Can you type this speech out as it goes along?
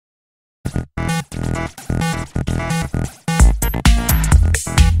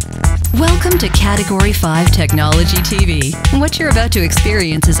Welcome to Category 5 Technology TV. What you're about to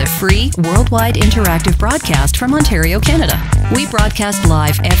experience is a free, worldwide interactive broadcast from Ontario, Canada. We broadcast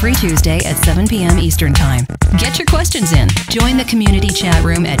live every Tuesday at 7 p.m. Eastern Time. Get your questions in. Join the community chat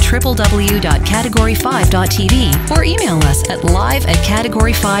room at www.category5.tv or email us at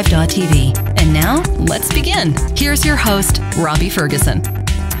live@category5.tv. And now, let's begin. Here's your host, Robbie Ferguson.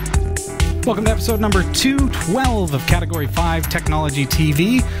 Welcome to episode number 212 of Category 5 Technology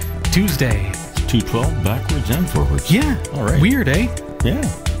TV. Tuesday. 212 backwards and forwards. Yeah. All right. Weird, eh? Yeah.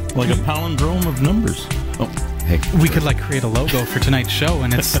 Like a palindrome of numbers. Oh, hey. We could like create a logo for tonight's show,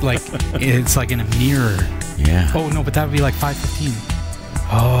 and it's like in a mirror. Yeah. Oh no, but that would be like 5:15.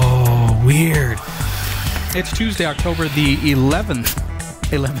 Oh, weird. It's Tuesday, October the 11th.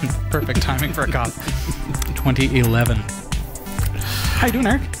 11th. Perfect timing for a cop. 2011. How you doing,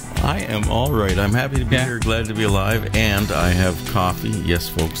 Eric? I am all right. I'm happy to be here, glad to be alive, and I have coffee. Yes,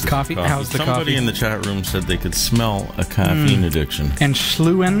 folks. Coffee? How's the Somebody coffee? in the chat room said they could smell a caffeine addiction. And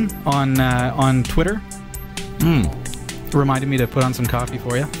Schluen on Twitter reminded me to put on some coffee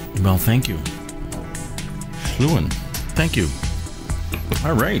for you. Well, thank you. Schluen. Thank you.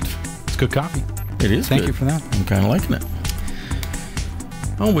 All right. It's good coffee. It is Thank good. you for that. I'm kind of liking it.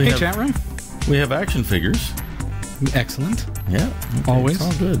 Oh, Hey, chat room. We have action figures. Excellent. Yeah. Okay, Always. It's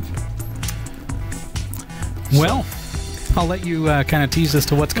all good. Well, I'll let you kind of tease as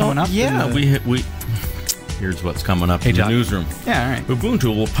to what's coming up. Yeah, we here's what's coming up in the newsroom. Yeah, all right.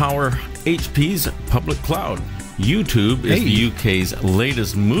 Ubuntu will power HP's public cloud. YouTube is the UK's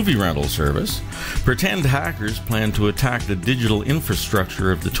latest movie rental service. Pretend hackers plan to attack the digital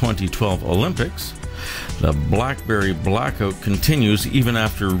infrastructure of the 2012 Olympics. The BlackBerry blackout continues even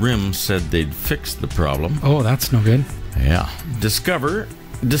after RIM said they'd fixed the problem. Oh, that's no good. Yeah. Discovery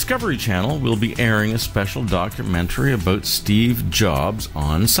Channel will be airing a special documentary about Steve Jobs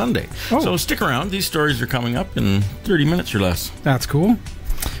on Sunday. Oh. So stick around. These stories are coming up in 30 minutes or less. That's cool.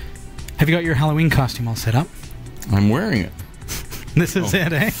 Have you got your Halloween costume all set up? I'm wearing it. This is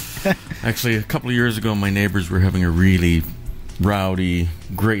it, eh? Actually, a couple of years ago, my neighbors were having a really rowdy,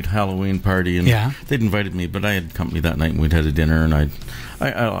 great Halloween party, and they'd invited me, but I had company that night, and we'd had a dinner, and I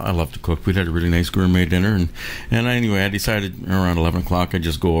love to cook. We'd had a really nice gourmet dinner, and anyway, I decided around 11 o'clock I'd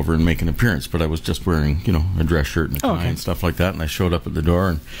just go over and make an appearance, but I was just wearing, a dress shirt and a tie and stuff like that, and I showed up at the door,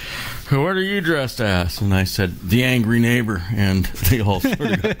 and, what are you dressed as? And I said, the angry neighbor, and they all sort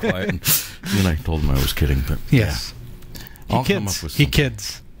of got quiet, and then I told them I was kidding, but yes. I'll come up with something. He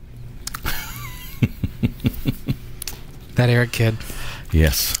kids. That Eric kid.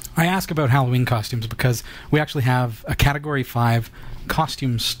 Yes. I ask about Halloween costumes because we actually have a Category 5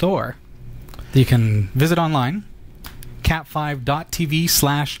 costume store that you can visit online,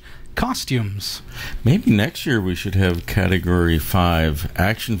 cat5.tv/costumes. Maybe next year we should have Category 5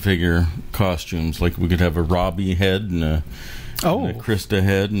 action figure costumes. Like we could have a Robbie head and a Krista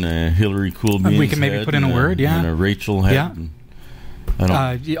head and a Hillary Coolbeans we can maybe put in a word, and a Rachel head. Yeah.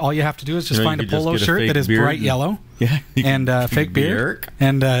 All you have to do is just find a polo shirt that is bright yellow, and fake beard,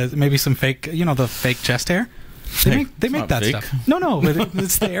 and maybe some fake, the fake chest hair. They make that fake stuff. No, but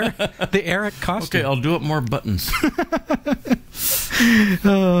it's the Eric costume. Okay, I'll do up more buttons.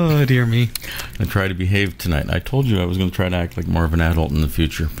 Oh dear me! I try to behave tonight. I told you I was going to try to act like more of an adult in the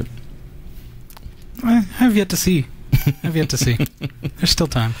future, but I have yet to see. There's still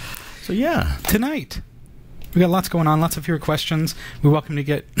time. So yeah, tonight. We got lots going on, lots of your questions. We welcome you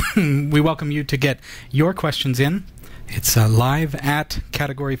to get your questions in. It's live at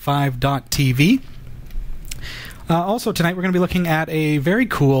category5.tv. Also tonight we're going to be looking at a very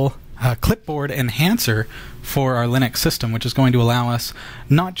cool clipboard enhancer for our Linux system, which is going to allow us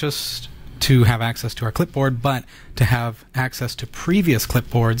not just to have access to our clipboard, but to have access to previous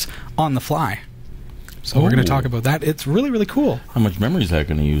clipboards on the fly. So we're going to talk about that. It's really, really cool. How much memory is that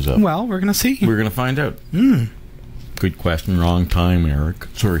going to use up? Well, we're going to see. We're going to find out. Good question. Wrong time, Eric.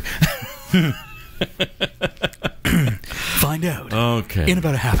 Sorry. Find out. Okay. In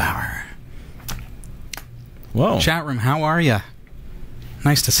about a half hour. Whoa. Chat room, how are you?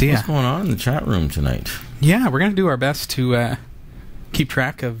 Nice to see you. What's going on in the chat room tonight? Yeah, we're going to do our best to keep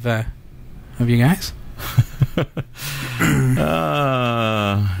track of you guys.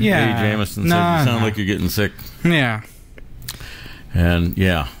 Hey, Jameson said you sound like you're getting sick. Yeah. And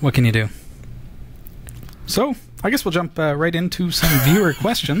what can you do? So I guess we'll jump right into some viewer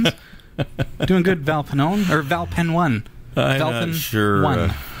questions. Doing good, Valpen1 or Valpen1. I'm not sure.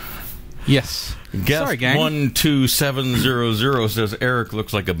 1. Yes. Guest Sorry, gang. 12700 says Eric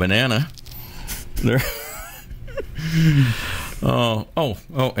looks like a banana. There. Oh,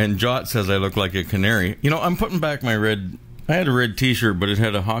 and Jot says I look like a canary. I'm putting back my red I had a red T-shirt, but it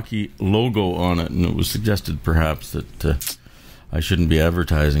had a hockey logo on it, and it was suggested perhaps that I shouldn't be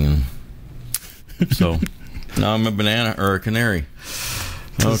advertising. And so now I'm a banana or a canary.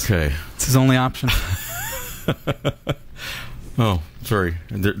 Okay. It's his only option. Oh, sorry.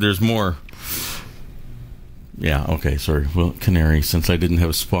 There's more. Yeah, okay, sorry. Well, canary, since I didn't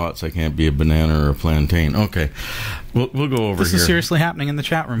have spots, I can't be a banana or a plantain. Okay, we'll go over here. This is seriously happening in the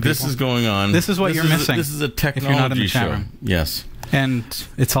chat room, people. This is going on. This is what you're missing. This is a technology if you're not in the chat show. Room. Yes. And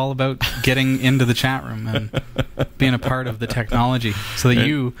it's all about getting into the chat room and being a part of the technology so that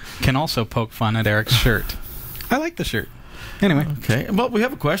you can also poke fun at Eric's shirt. I like the shirt. Anyway. Okay, well, we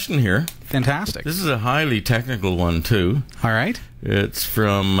have a question here. Fantastic. This is a highly technical one, too. All right. It's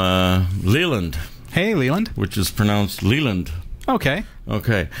from Leland. Hey, Leland. Which is pronounced Leland. Okay.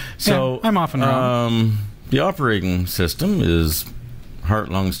 Okay. So yeah, I'm often wrong. The operating system is Heart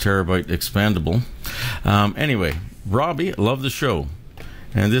Lungs Terabyte Expandable. Anyway, Robbie, love the show.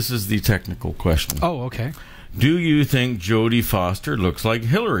 And this is the technical question. Oh, okay. Do you think Jodie Foster looks like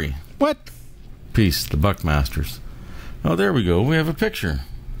Hillary? What? Peace, the Buckmasters. Oh, there we go. We have a picture.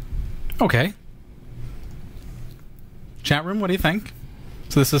 Okay. Chat room, what do you think?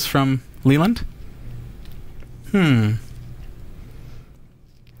 So this is from Leland? I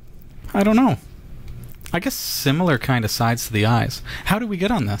don't know. I guess similar kind of sides to the eyes. How do we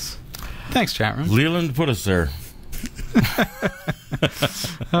get on this? Thanks, chat room. Leland put us there.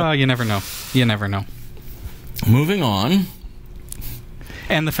 Oh, you never know. You never know. Moving on.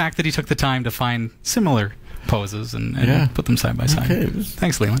 And the fact that he took the time to find similar poses and put them side by side. Okay.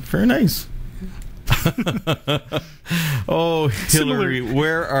 Thanks, Leland. Very nice. Oh, Hillary,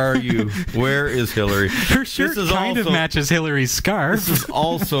 where are you? Where is Hillary? Her shirt kind of matches Hillary's scarf. This is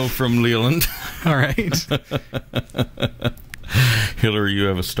also from Leland. All right. Hillary, you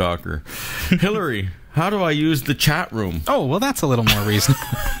have a stalker. Hillary, how do I use the chat room? Oh, well, that's a little more reasonable.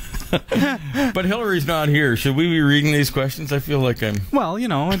 But Hillary's not here. Should we be reading these questions? I feel like I'm... Well, you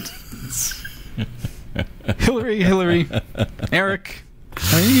know, it's Hillary, Eric...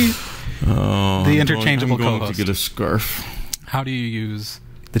 the interchangeable co-host. I'm going to get a scarf. How do you use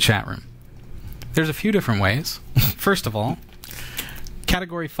the chat room? There's a few different ways. First of all,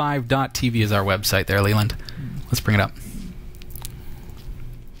 category5.tv is our website there, Leland. Let's bring it up.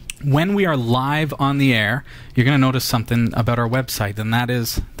 When we are live on the air, you're going to notice something about our website, and that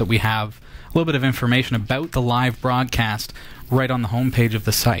is that we have a little bit of information about the live broadcast right on the homepage of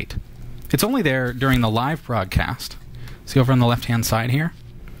the site. It's only there during the live broadcast. See over on the left-hand side here?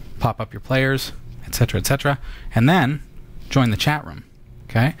 Pop up your players, etc., and then join the chat room.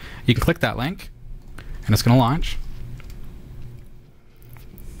 Okay? You can click that link, and it's going to launch.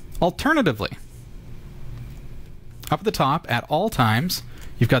 Alternatively, up at the top, at all times,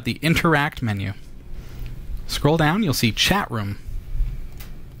 you've got the Interact menu. Scroll down, you'll see Chat Room.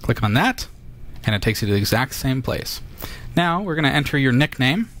 Click on that, and it takes you to the exact same place. Now, we're going to enter your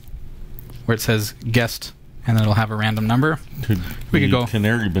nickname, where it says Guest, and then it'll have a random number. We could go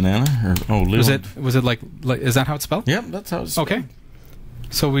Canary Banana or was it like is that how it's spelled? Yep, that's how it's spelled. Okay.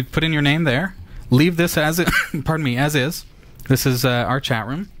 So we put in your name there. Leave this as it pardon me, as is. This is our chat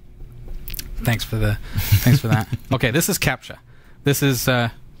room. Thanks for that. Okay, this is CAPTCHA. This is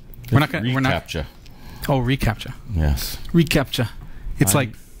we're not reCAPTCHA. Oh, reCAPTCHA. Yes. reCAPTCHA. It's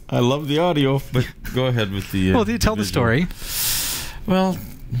like I love the audio, but go ahead with the well, tell the story. Well,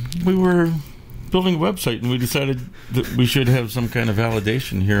 we were building a website, and we decided that we should have some kind of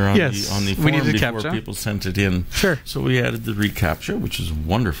validation here on the form before CAPTCHA. People sent it in. Sure. So we added the reCAPTCHA, which is a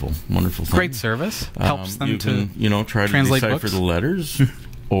wonderful thing. Great service. Helps them to try to translate decipher books. the letters,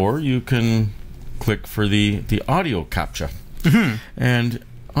 or you can click for the audio CAPTCHA. Mm-hmm. And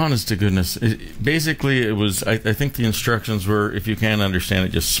honest to goodness, basically it was. I think the instructions were, if you can't understand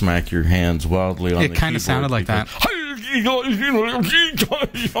it, just smack your hands wildly on the keyboard. It kind of sounded like that. That's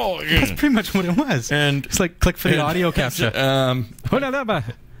pretty much what it was. And it's like click for the audio CAPTCHA.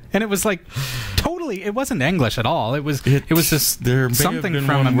 And it was like totally. It wasn't English at all. It was just something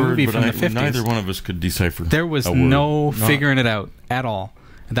from a movie from the 50s. Neither one of us could decipher. There was no figuring it out at all.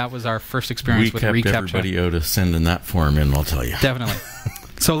 That was our first experience with reCAPTCHA. We kept everybody out of sending that form in, I'll tell you. Definitely.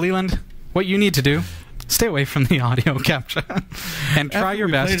 So, Leland, what you need to do, stay away from the audio CAPTCHA and try your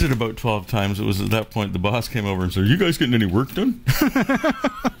best. We played it about 12 times. It was at that point the boss came over and said, "Are you guys getting any work done?"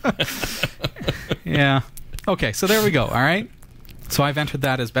 Yeah. Okay, so there we go, all right? So I've entered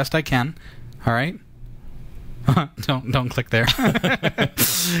that as best I can, all right? Don't click there.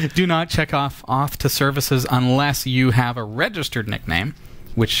 Do not check off to services unless you have a registered nickname,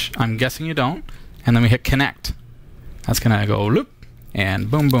 which I'm guessing you don't, and then we hit connect. That's going to go loop, and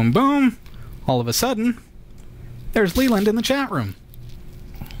boom, boom, boom. All of a sudden, there's Leland in the chat room.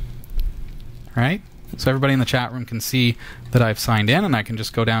 Right? So everybody in the chat room can see that I've signed in, and I can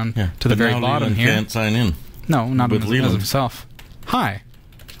just go down to the very bottom Leland here. Can't sign in. No, not with as Leland himself. Hi,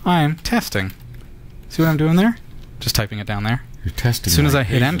 I'm testing. See what I'm doing there? Just typing it down there. You're testing. As soon as I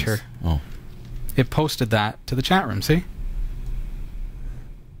hit enter, oh, it posted that to the chat room. See?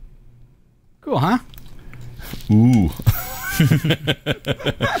 Cool, huh? Ooh.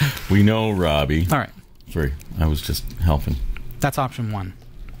 We know, Robbie. All right. Sorry, I was just helping. That's option 1.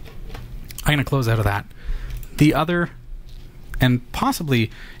 I'm going to close out of that. The other, and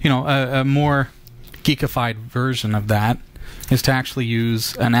possibly, a more geekified version of that is to actually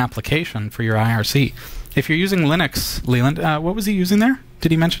use an application for your IRC. If you're using Linux, Leland, what was he using there?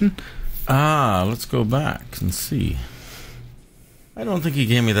 Did he mention? Let's go back and see. I don't think he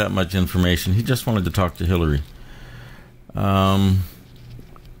gave me that much information. He just wanted to talk to Hillary. No,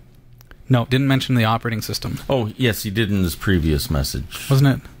 didn't mention the operating system. Oh, yes, he did in his previous message.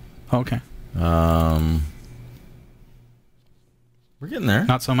 Wasn't it? Oh, okay. We're getting there.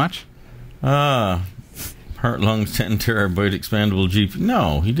 Not so much? Heart, lungs, 10 terabyte expandable GPU.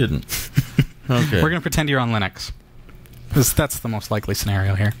 No, he didn't. Okay. We're going to pretend you're on Linux, because that's the most likely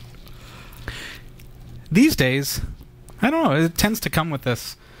scenario here. These days, I don't know, it tends to come with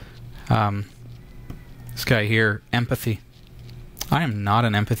this this guy here, empathy. I am not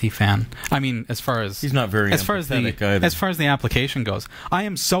an empathy fan. I mean, as far as he's not very as far as the application goes, I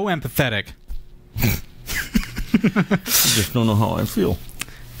am so empathetic. I just don't know how I feel.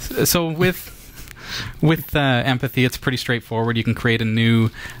 So with empathy, it's pretty straightforward. You can create a new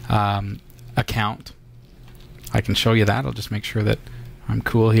account. I can show you that. I'll just make sure that I'm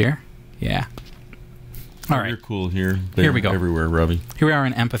cool here. Yeah. All right. You're cool here. Here we go. Everywhere, Robbie. Here we are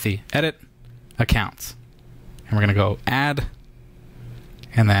in empathy. Edit accounts. And we're going to go add,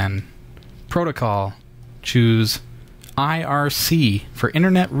 and then protocol. Choose IRC for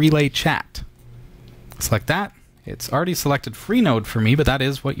Internet Relay Chat. Select that. It's already selected Freenode for me, but that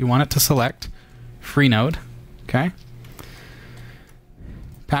is what you want it to select. Freenode. Okay.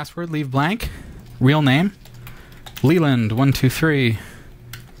 Password, leave blank. Real name, Leland123.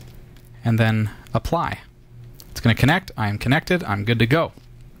 And then apply. It's going to connect. I am connected. I'm good to go.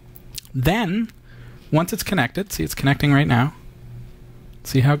 Then, once it's connected, see it's connecting right now.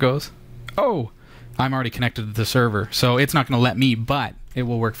 See how it goes. Oh, I'm already connected to the server, so it's not going to let me, but it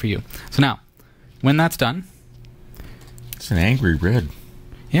will work for you. So now, when that's done, it's an angry red.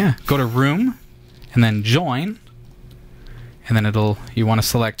 Yeah, go to room, and then join, and then you want to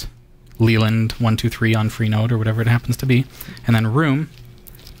select Leland123 on Freenode or whatever it happens to be, and then room,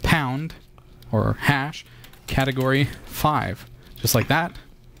 pound, or hash, category 5, just like that,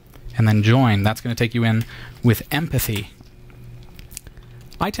 and then join. That's going to take you in with empathy.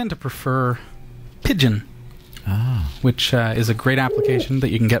 I tend to prefer Pigeon, which is a great application that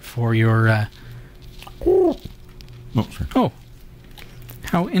you can get for your... Oh,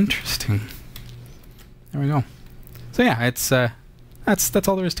 how interesting. There we go. So yeah, it's that's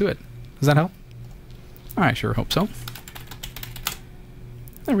all there is to it. Does that help? I sure hope so.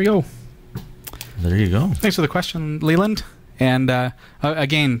 There we go. There you go. Thanks for the question, Leland. And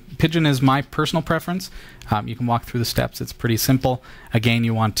again, Pigeon is my personal preference. You can walk through the steps. It's pretty simple. Again,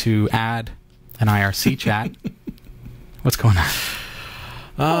 you want to add an IRC chat. What's going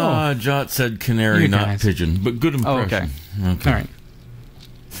on? Jot said canary, not pigeon, but good impression. Okay. All right.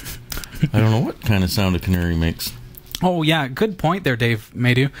 I don't know what kind of sound a canary makes. Oh, yeah. Good point there, Dave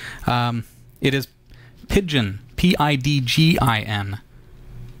Maydew. It is Pidgin. P-I-D-G-I-N.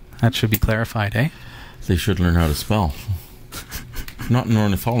 That should be clarified, eh? They should learn how to spell. Not an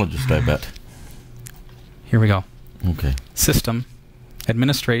ornithologist, I bet. Here we go. Okay. System,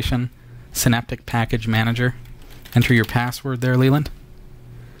 administration, Synaptic Package Manager. Enter your password there, Leland.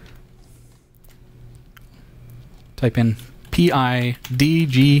 Type in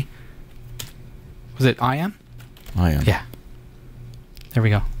P-I-D-G... Was it I-N? I-N. Yeah. There we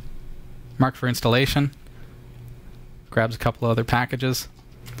go. Mark for installation. Grabs a couple other packages.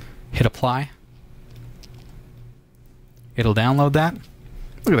 Hit apply. It'll download that.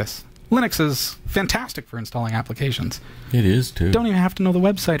 Look at this. Linux is fantastic for installing applications. It is, too. Don't even have to know the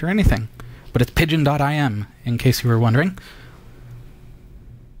website or anything. But it's pigeon.im, in case you were wondering.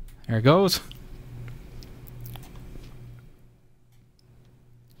 There it goes.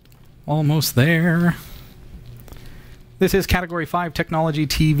 Almost there. This is Category 5 Technology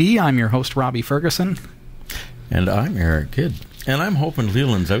TV. I'm your host, Robbie Ferguson. And I'm Eric Kidd. And I'm hoping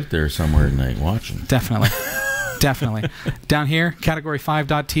Leland's out there somewhere tonight watching. Definitely. Definitely. Down here,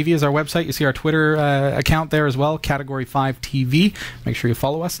 category5.tv is our website. You see our Twitter account there as well, category5TV. Make sure you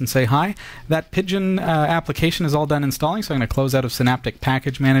follow us and say hi. That Pigeon application is all done installing, so I'm going to close out of Synaptic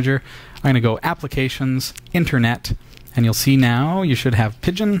Package Manager. I'm going to go Applications, Internet, and you'll see now you should have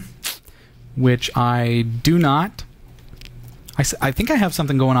Pigeon, which I do not. I think I have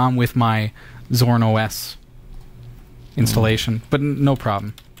something going on with my Zorn OS installation, but no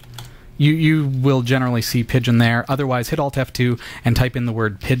problem. You will generally see Pigeon there. Otherwise, hit Alt F2 and type in the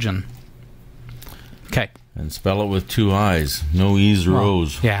word Pigeon. Okay. And spell it with 2 I's. No E's or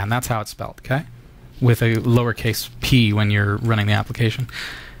O's. Yeah, and that's how it's spelled, okay? With a lowercase p when you're running the application.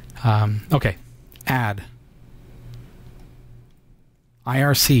 Okay. Add.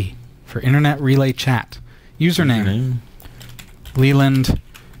 IRC for Internet Relay Chat. Username. Leland.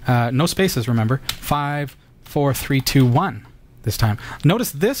 No spaces, remember. 5, 4, 3, 2, 1 this time.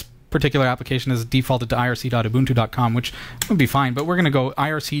 Notice this particular application is defaulted to irc.ubuntu.com, which would be fine, but we're going to go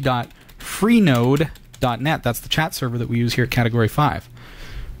irc.freenode.net. That's the chat server that we use here at Category 5.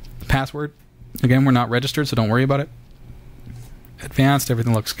 Password, again, we're not registered, so don't worry about it. Advanced,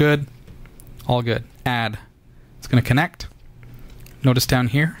 everything looks good. All good. Add. It's going to connect. Notice down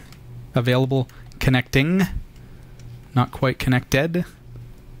here, available connecting. Not quite connected.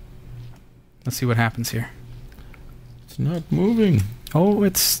 Let's see what happens here. It's not moving. Oh,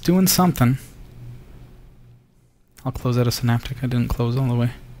 it's doing something. I'll close out of Synaptic. I didn't close all the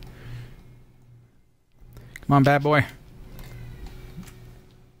way. Come on, bad boy.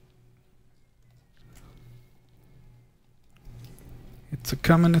 It's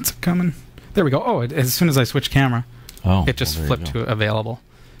a-coming, it's a-coming. There we go. Oh, as soon as I switch camera, it just flipped to available.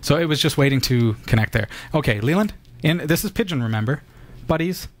 So it was just waiting to connect there. Okay, Leland, this is Pigeon, remember.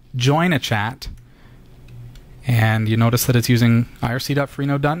 Buddies, join a chat. And you notice that it's using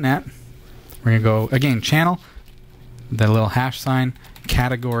irc.freenode.net. We're going to go, again, channel, the little hash sign,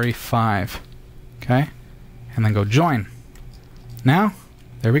 category 5. Okay? And then go join. Now,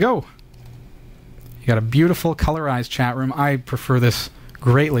 there we go. You got a beautiful colorized chat room. I prefer this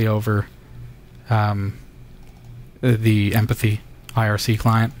greatly over the Empathy IRC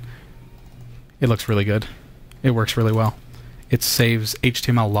client. It looks really good. It works really well. It saves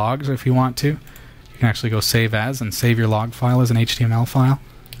HTML logs if you want to. You can actually go save as and save your log file as an HTML file.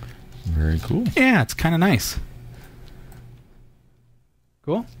 Very cool. Yeah, it's kind of nice.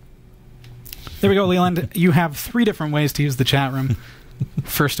 Cool. There we go, Leland. You have 3 different ways to use the chat room.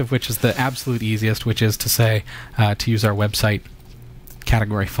 First of which is the absolute easiest, which is to say to use our website,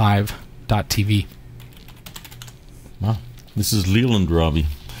 category5.tv. Wow. This is Leland, Robbie.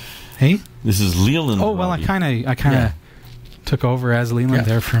 Hey? This is Leland, Oh, well, Robbie. I kind of took over as Leland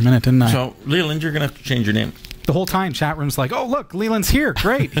there for a minute, didn't I? So, Leland, you're going to have to change your name. The whole time, chat room's like, oh, look, Leland's here.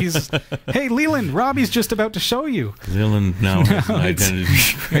 Great. He's, hey, Leland, Robbie's just about to show you. Leland now has an identity.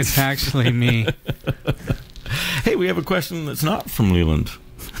 It's actually me. Hey, we have a question that's not from Leland.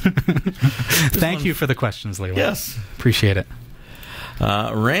 Thank you for the questions, Leland. Yes. Appreciate it.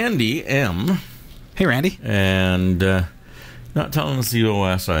 Randy M. Hey, Randy. And not telling us the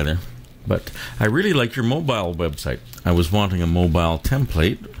OS either. But I really like your mobile website. I was wanting a mobile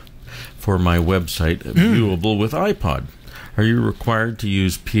template for my website viewable with iPod. Are you required to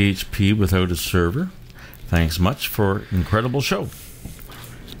use PHP without a server? Thanks much for incredible show.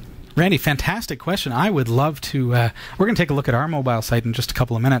 Randy, fantastic question. I would love to... we're going to take a look at our mobile site in just a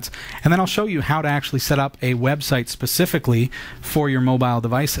couple of minutes, and then I'll show you how to actually set up a website specifically for your mobile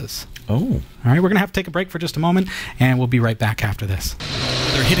devices. Oh. All right, we're going to have to take a break for just a moment, and we'll be right back after this.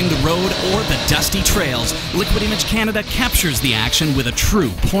 Whether hitting the road or the dusty trails, Liquid Image Canada captures the action with a true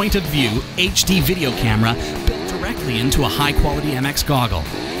point-of-view HD video camera built directly into a high-quality MX goggle.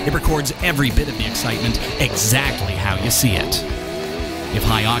 It records every bit of the excitement exactly how you see it. If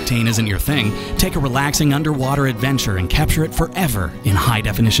high octane isn't your thing, take a relaxing underwater adventure and capture it forever in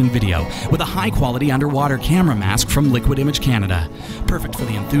high-definition video with a high-quality underwater camera mask from Liquid Image Canada. Perfect for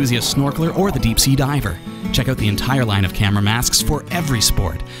the enthusiast snorkeler or the deep-sea diver. Check out the entire line of camera masks for every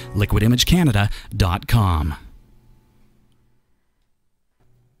sport. liquidimagecanada.com.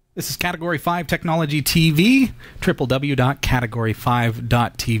 This is Category 5 Technology TV,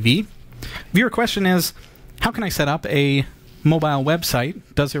 www.category5.tv. Viewer question is, how can I set up a mobile website?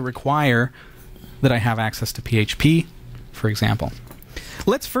 Does it require that I have access to PHP, for example?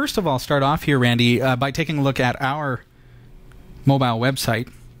 Let's first of all start off here, Randy, by taking a look at our mobile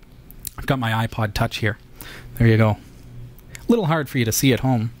website. I've got my iPod Touch here. There you go. A little hard for you to see at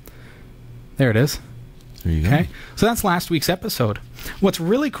home. There it is. There you Okay, go. so that's last week's episode. What's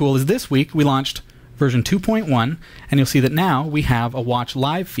really cool is this week we launched version 2.1, and you'll see that now we have a Watch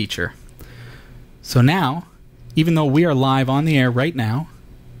Live feature. So now even though we are live on the air right now,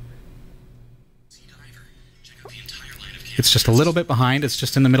 it's just a little bit behind. It's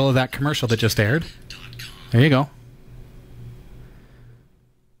just in the middle of that commercial that just aired. There you go.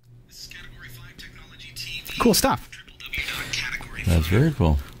 Cool stuff. That's very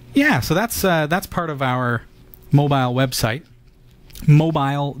cool. Yeah, so that's part of our mobile website,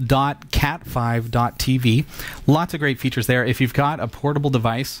 mobile.cat5.tv. Lots of great features there. If you've got a portable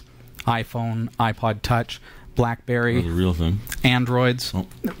device, iPhone, iPod Touch, BlackBerry, the real thing, Androids. Oh.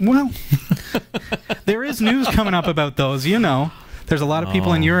 Well, there is news coming up about those. You know, there's a lot of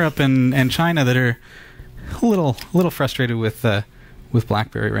people in Europe and China that are a little frustrated with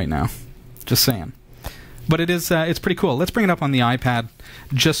BlackBerry right now. Just saying. But it's pretty cool. Let's bring it up on the iPad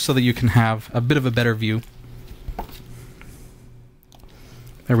just so that you can have a bit of a better view.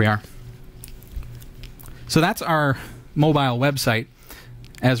 There we are. So that's our mobile website.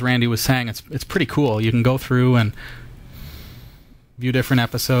 As Randy was saying, it's pretty cool. You can go through and view different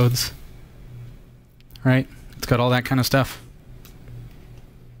episodes. Right? It's got all that kind of stuff.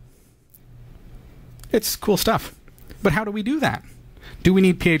 It's cool stuff. But how do we do that? Do we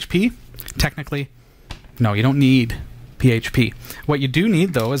need PHP? Technically, no, you don't need PHP. What you do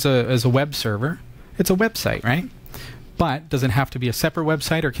need, though, is a web server. It's a website, right? But does it have to be a separate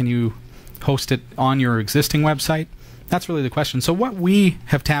website, or can you host it on your existing website? That's really the question. So what we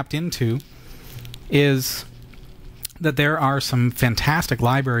have tapped into is that there are some fantastic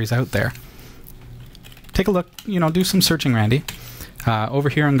libraries out there. Take a look, do some searching, Randy. Over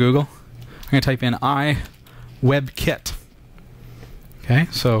here on Google, I'm going to type in iWebKit. Okay,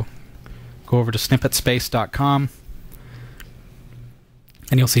 so go over to snippetspace.com,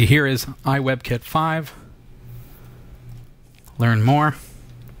 and you'll see here is iWebKit 5. Learn more.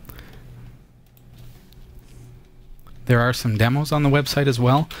 There are some demos on the website as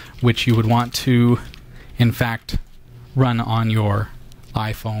well, which you would want to, in fact, run on your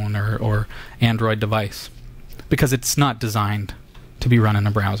iPhone or Android device, because it's not designed to be run in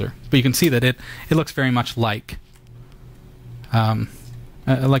a browser. But you can see that it looks very much like an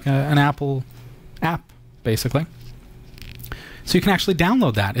Apple app, basically. So you can actually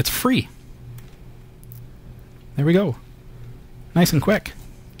download that. It's free. There we go. Nice and quick.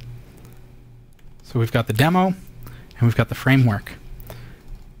 So we've got the demo, and we've got the framework.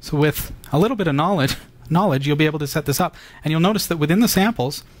 So with a little bit of knowledge, you'll be able to set this up. And you'll notice that within the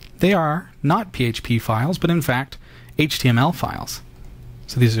samples, they are not PHP files, but in fact, HTML files.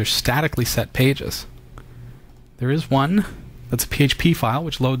 So these are statically set pages. There is one that's a PHP file,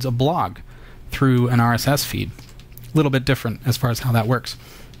 which loads a blog through an RSS feed. A little bit different as far as how that works.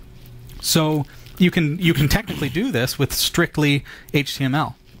 So you can technically do this with strictly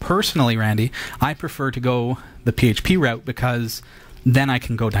HTML. Personally, Randy, I prefer to go the PHP route because then I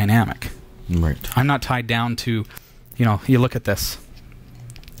can go dynamic. Right. I'm not tied down to, you look at this.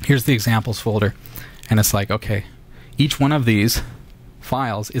 Here's the examples folder, and it's like, okay, each one of these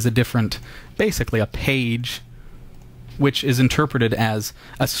files is a different, basically a page, which is interpreted as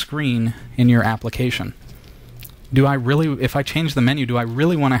a screen in your application. Do I really, if I change the menu, do I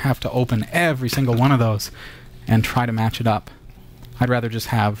really want to have to open every single one of those and try to match it up? I'd rather just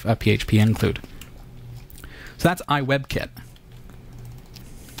have a PHP include. So that's iWebKit.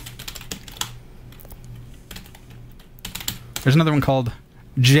 There's another one called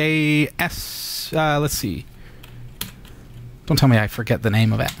JS. Let's see. Don't tell me I forget the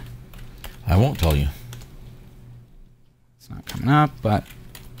name of it. I won't tell you. It's not coming up, but...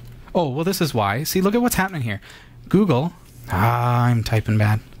 Oh, well, this is why. See, look at what's happening here. Google... I'm typing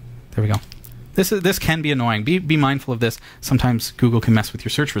bad. There we go. This can be annoying. Be mindful of this. Sometimes Google can mess with your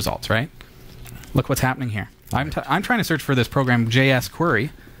search results, right? Look what's happening here. I'm trying to search for this program, JS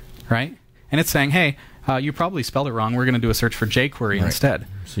Query, right? And it's saying, hey, you probably spelled it wrong. We're going to do a search for jQuery instead.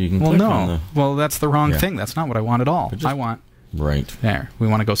 So you can click on the... Well, that's the wrong thing. That's not what I want at all. I want... Right. There. We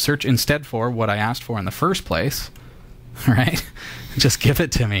want to go search instead for what I asked for in the first place. Right? Just give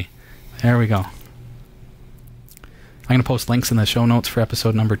it to me. There we go. I'm going to post links in the show notes for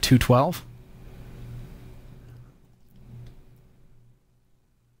episode number 212.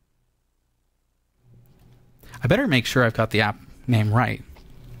 I better make sure I've got the app name right.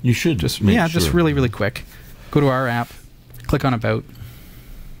 You should just make sure. Just really, really quick. Go to our app, click on About.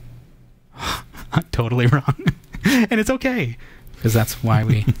 I'm totally wrong. And it's okay, because that's why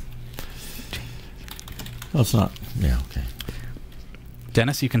we... Well, it's not... Yeah, okay.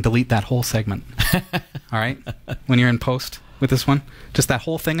 Dennis, you can delete that whole segment. All right? When you're in post with this one. Just that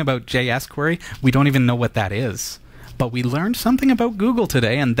whole thing about JS Query, we don't even know what that is. But we learned something about Google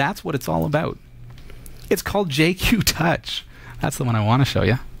today, and that's what it's all about. It's called JQ Touch. That's the one I want to show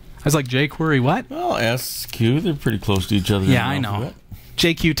you. I was like, jQuery what? Well, SQ, they're pretty close to each other. Yeah, I know.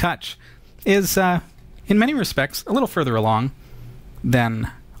 JQ Touch is, in many respects, a little further along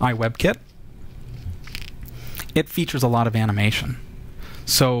than iWebKit. It features a lot of animation.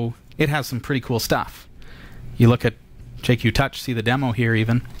 So it has some pretty cool stuff. You look at JQ Touch, see the demo here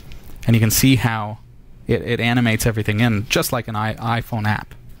even, and you can see how it animates everything in, just like an iPhone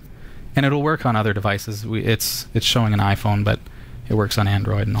app. And it'll work on other devices. It's showing an iPhone, but it works on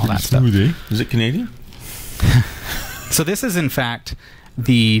Android and all that stuff. Is it Canadian? So this is, in fact,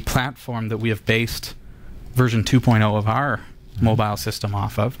 the platform that we have based version 2.0 of our mobile system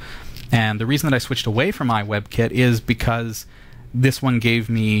off of. And the reason that I switched away from iWebKit is because this one gave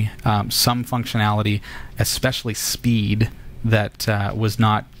me some functionality, especially speed, that was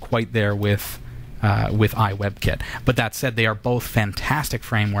not quite there with iWebKit. But that said, they are both fantastic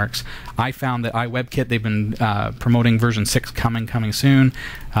frameworks. I found that iWebKit, they've been promoting version 6 coming soon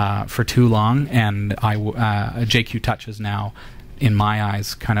for too long, and JQ Touch has now, in my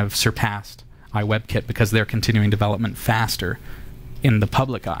eyes, kind of surpassed iWebKit because they're continuing development faster in the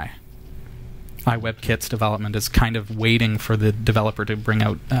public eye. iWebKit's development is kind of waiting for the developer to bring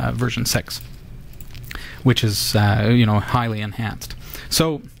out version 6, which is highly enhanced.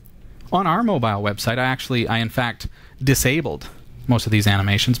 So on our mobile website, I in fact disabled most of these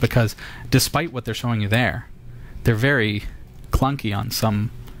animations because despite what they're showing you there, they're very clunky on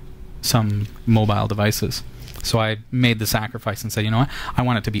some mobile devices. So I made the sacrifice and said, you know what, I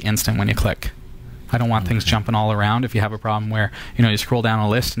want it to be instant when you click. I don't want things jumping all around. If you have a problem where you scroll down a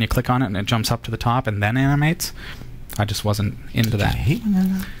list and you click on it and it jumps up to the top and then animates, I just wasn't into that. I hate when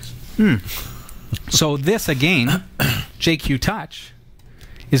that happens. So this again, JQ Touch,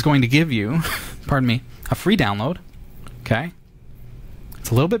 is going to give you, pardon me, a free download. Okay,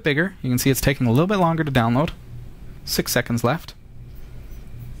 it's a little bit bigger. You can see it's taking a little bit longer to download. 6 seconds left.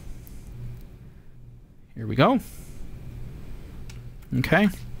 Here we go. Okay.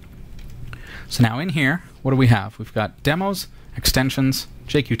 So now in here, what do we have? We've got demos, extensions,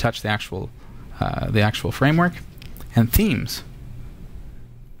 JQ Touch, the actual framework, and themes.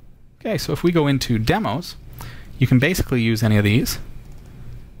 Okay, so if we go into demos, you can basically use any of these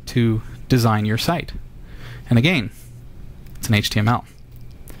to design your site. And again, it's an HTML.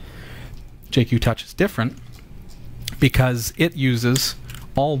 JQ Touch is different because it uses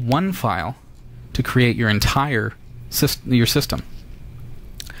all one file to create your entire system.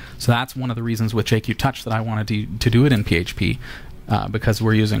 So that's one of the reasons with JQ Touch that I wanted to do it in PHP, because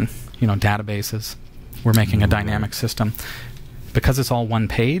we're using databases. We're making a dynamic system. Because it's all one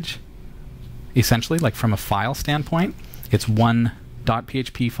page, essentially, like from a file standpoint, it's one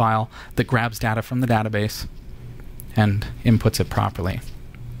 .php file that grabs data from the database and inputs it properly.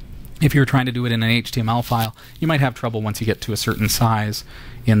 If you're trying to do it in an HTML file, you might have trouble once you get to a certain size,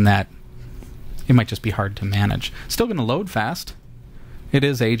 in that it might just be hard to manage. Still going to load fast. It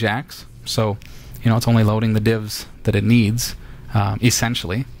is Ajax, so it's only loading the divs that it needs,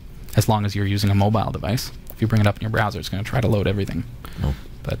 essentially, as long as you're using a mobile device. If you bring it up in your browser, it's going to try to load everything. Oh.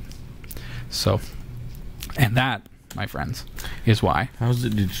 And that, my friends, is why. How's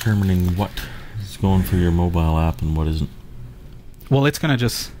it determining what is going for your mobile app and what isn't? Well, it's going to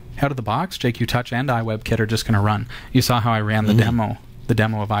just, out of the box, JQ Touch and iWebKit are just going to run. You saw how I ran the demo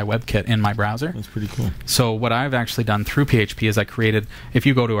of iWebKit in my browser. That's pretty cool. So what I've actually done through PHP is I created, if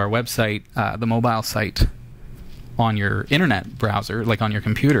you go to our website, the mobile site on your internet browser, like on your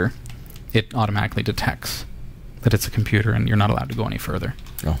computer, it automatically detects that it's a computer and you're not allowed to go any further.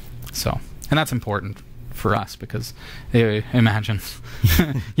 Oh. So, and that's important for us because imagine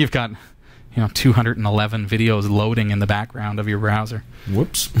you've got 211 videos loading in the background of your browser.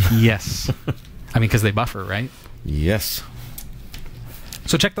 Whoops. Yes. I mean, because they buffer, right? Yes.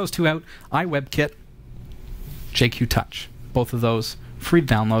 So check those two out. iWebKit, JQ Touch. Both of those free to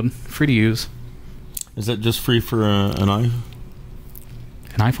download, free to use. Is that just free for an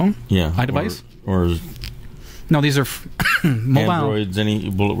iPhone? Yeah. iDevice? Or no, these are mobile. Androids,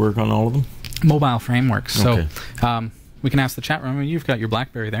 will it work on all of them? Mobile frameworks. Okay. So we can ask the chat room. You've got your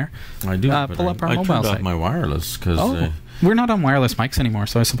BlackBerry there. I do. Pull up our mobile I turned site. off my wireless because we're not on wireless mics anymore,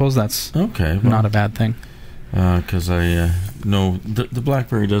 so I suppose that's not a bad thing. Because I know the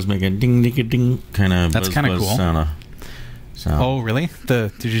BlackBerry does make a ding ding ding kind of that's kind of cool sound. Oh, really?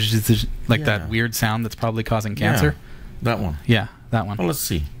 That weird sound that's probably causing cancer? Yeah, that one. Yeah, that one. Well, let's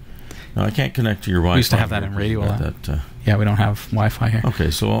see. No, I can't connect to your Wi-Fi. We used to have that in Radio. Yeah, we don't have Wi-Fi here. Okay,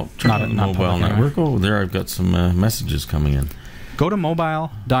 so I'll turn on the mobile network. Oh, there I've got some messages coming in. Go to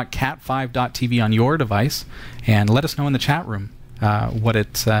mobile.cat5.tv on your device and let us know in the chat room how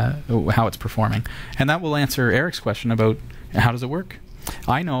it's performing, and that will answer Eric's question about how does it work.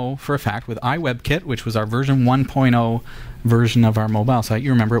 I know for a fact with iWebKit, which was our version 1.0 version of our mobile site,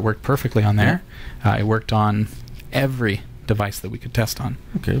 you remember it worked perfectly on there. Yeah. It worked on every device that we could test on.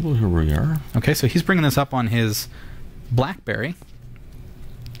 Okay, well, here we are. Okay, so he's bringing this up on his BlackBerry,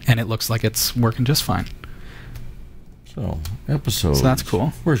 and it looks like it's working just fine. So, episodes. So that's cool.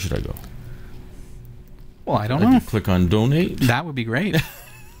 Where should I go? Well, I don't know. Click on donate. That would be great.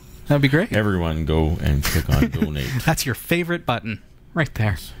 That would be great. Everyone go and click on donate. That's your favorite button. Right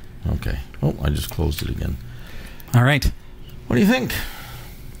there. Okay. Oh, I just closed it again. All right. What do you think?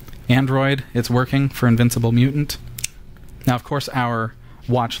 Android, it's working for Invincible Mutant. Now, of course, our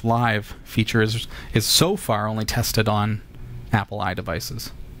Watch Live feature is so far only tested on Apple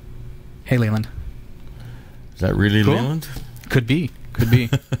iDevices. Hey, Leland. Is that really cool? Leland? Could be. Could be.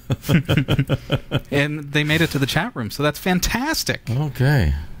 And they made it to the chat room, so that's fantastic.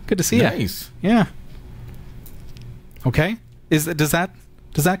 Okay. Good to see you. Nice. Yeah. Okay. Does that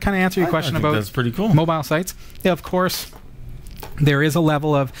kind of answer your question about that's pretty cool. Mobile sites? Yeah, of course. There is a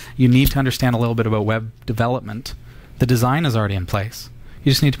level of you need to understand a little bit about web development. The design is already in place.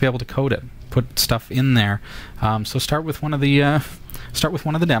 You just need to be able to code it, put stuff in there. So start with one of the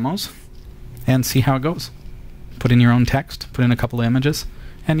demos, and see how it goes. Put in your own text, put in a couple of images,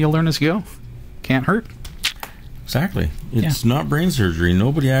 and you'll learn as you go. Can't hurt. Exactly. It's not brain surgery.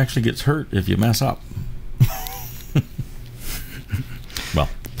 Nobody actually gets hurt if you mess up. Well.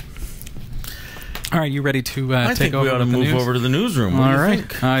 All right, you ready to take over? I think we ought to move over to the newsroom. What do you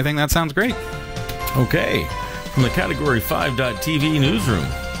think? I think that sounds great. Okay. From the Category 5.TV newsroom.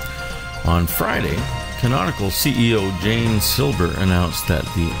 On Friday, Canonical CEO Jane Silver announced that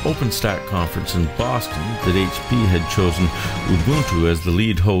the OpenStack conference in Boston that HP had chosen Ubuntu as the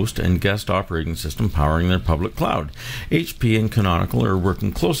lead host and guest operating system powering their public cloud. HP and Canonical are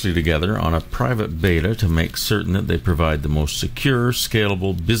working closely together on a private beta to make certain that they provide the most secure,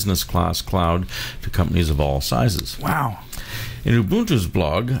 scalable, business-class cloud to companies of all sizes. Wow. In Ubuntu's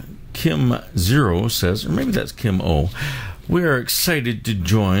blog, Kim Zero says, or maybe that's Kim O, we are excited to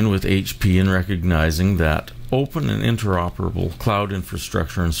join with HP in recognizing that open and interoperable cloud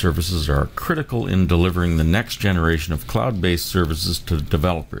infrastructure and services are critical in delivering the next generation of cloud-based services to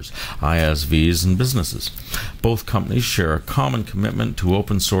developers, ISVs, and businesses. Both companies share a common commitment to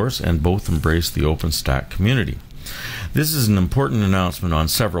open source and both embrace the OpenStack community. This is an important announcement on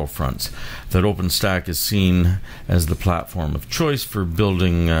several fronts, that OpenStack is seen as the platform of choice for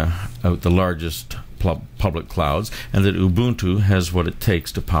building out the largest public clouds, and that Ubuntu has what it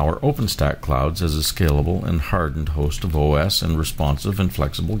takes to power OpenStack clouds as a scalable and hardened host of OS and responsive and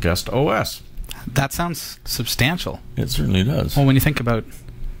flexible guest OS. That sounds substantial. It certainly does. Well, when you think about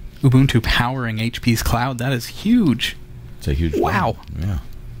Ubuntu powering HP's cloud, that is huge. It's a huge wow. Thing. Yeah.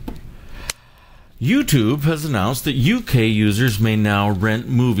 YouTube has announced that UK users may now rent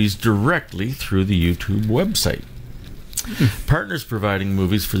movies directly through the YouTube website. Partners providing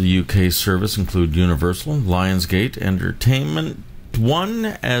movies for the UK service include Universal, Lionsgate Entertainment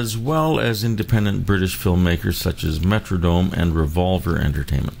One, as well as independent British filmmakers such as Metrodome and Revolver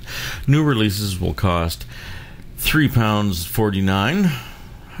Entertainment. New releases will cost £3.49.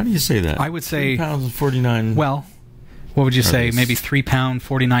 How do you say that? I would say £3.49. Well, what would you say? Maybe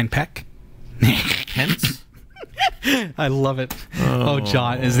 £3.49 peck? Pence? I love it.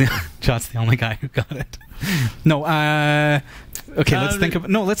 John's the only guy who got it. No, okay,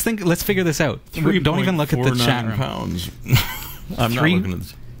 let's figure this out. Don't even look at the chat room. Pounds. I'm not looking at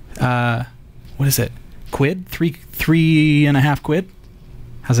this. What is it? Quid? 3.5 quid?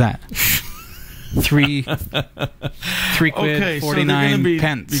 How's that? 3 quid, okay, 49 so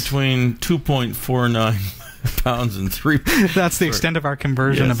pence. Between 2.49 pounds and 3. That's the extent of our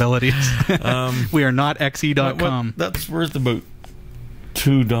conversion abilities. We are not xe.com. That's worth about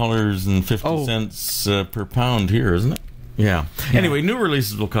 $2.50 per pound here, isn't it? Yeah. Anyway, new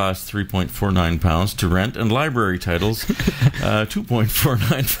releases will cost £3.49 to rent, and library titles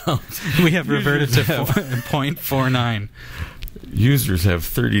 £2.49. We have reverted to 0.49. Users have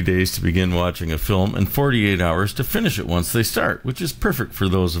 30 days to begin watching a film and 48 hours to finish it once they start, which is perfect for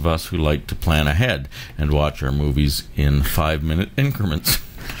those of us who like to plan ahead and watch our movies in 5-minute increments.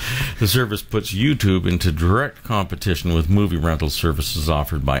 The service puts YouTube into direct competition with movie rental services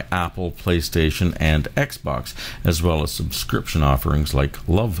offered by Apple, PlayStation, and Xbox, as well as subscription offerings like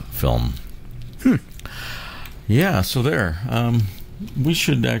LoveFilm. Yeah, so there. We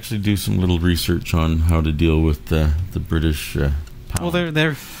should actually do some little research on how to deal with the British pound. Well,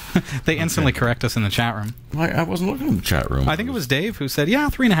 they instantly correct us in the chat room. I wasn't looking in the chat room. I think it was Dave who said, yeah,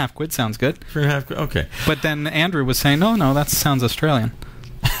 3.5 quid sounds good. 3.5 quid, okay. But then Andrew was saying, no, that sounds Australian.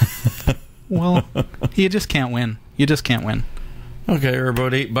 Well, you just can't win. You just can't win. Okay, or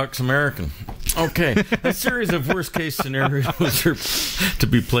about $8 American. Okay, a series of worst-case scenarios are to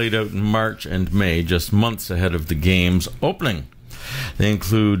be played out in March and May, just months ahead of the game's opening. They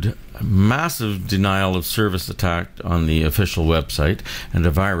include massive denial of service attack on the official website and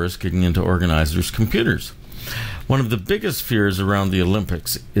a virus getting into organizers' computers. One of the biggest fears around the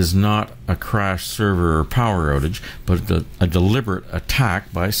Olympics is not a crashed server or power outage, but a deliberate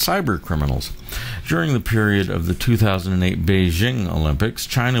attack by cyber criminals. During the period of the 2008 Beijing Olympics,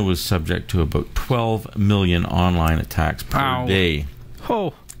 China was subject to about 12 million online attacks per day.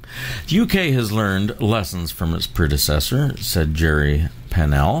 Oh. The UK has learned lessons from its predecessor, said Jerry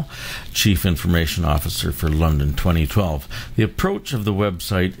Pennell, Chief Information Officer for London 2012. The approach of the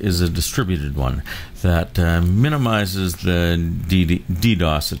website is a distributed one that minimizes the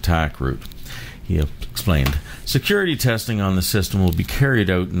DDoS attack route. He explained, security testing on the system will be carried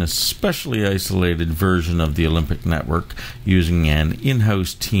out in a specially isolated version of the Olympic network using an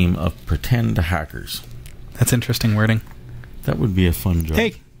in-house team of pretend hackers. That's interesting wording. That would be a fun job.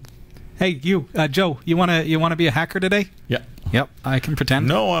 Hey, you, Joe, you wanna be a hacker today? Yeah. Yep, I can pretend.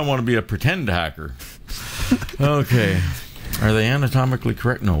 No, I want to be a pretend hacker. Okay. Are they anatomically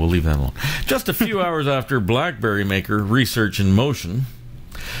correct? No, we'll leave that alone. Just a few hours after BlackBerry maker Research in Motion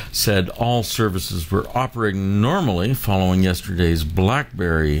said all services were operating normally following yesterday's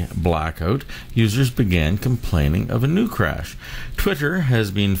BlackBerry blackout, users began complaining of a new crash. Twitter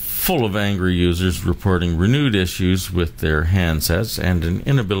has been full of angry users reporting renewed issues with their handsets and an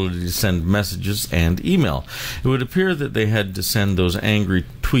inability to send messages and email. It would appear that they had to send those angry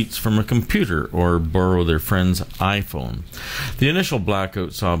tweets from a computer or borrow their friend's iPhone. The initial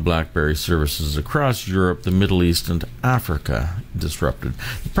blackout saw BlackBerry services across Europe, the Middle East, and Africa disrupted.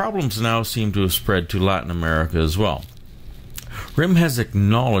 The problems now seem to have spread to Latin America as well. RIM has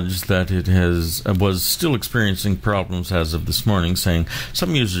acknowledged that it was still experiencing problems as of this morning, saying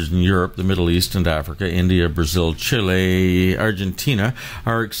some users in Europe, the Middle East and Africa, India, Brazil, Chile, Argentina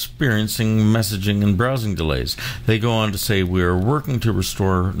are experiencing messaging and browsing delays. They go on to say, we are working to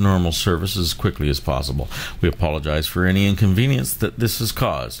restore normal service as quickly as possible. We apologize for any inconvenience that this has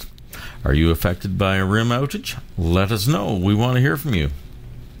caused. Are you affected by a RIM outage? Let us know. We want to hear from you.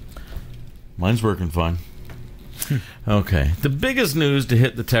 Mine's working fine. Okay. The biggest news to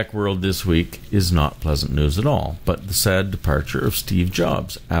hit the tech world this week is not pleasant news at all, but the sad departure of Steve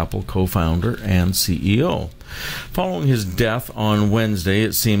Jobs, Apple co-founder and CEO. Following his death on Wednesday,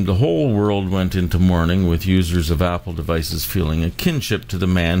 it seemed the whole world went into mourning, with users of Apple devices feeling a kinship to the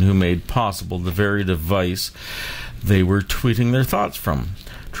man who made possible the very device they were tweeting their thoughts from.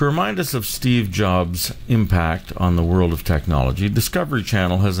 To remind us of Steve Jobs' impact on the world of technology, Discovery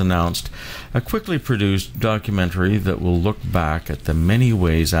Channel has announced a quickly produced documentary that will look back at the many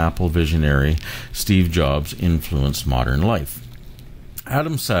ways Apple visionary Steve Jobs influenced modern life.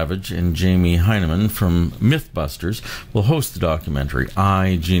 Adam Savage and Jamie Heineman from Mythbusters will host the documentary,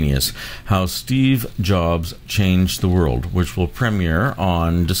 iGenius, How Steve Jobs Changed the World, which will premiere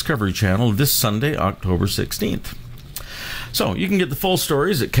on Discovery Channel this Sunday, October 16th. So, you can get the full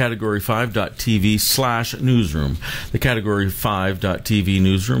stories at category5.tv/newsroom. The category5.tv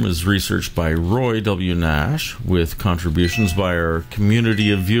newsroom is researched by Roy W. Nash with contributions by our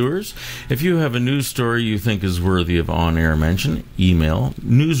community of viewers. If you have a news story you think is worthy of on-air mention, email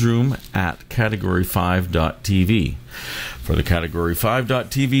newsroom@category5.tv. For the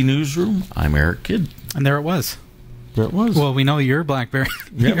category5.tv newsroom, I'm Eric Kidd. And there it was. There it was. Well, we know your BlackBerry.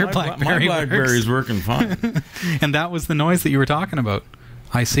 Yeah, your my BlackBerry's working fine. And that was the noise that you were talking about.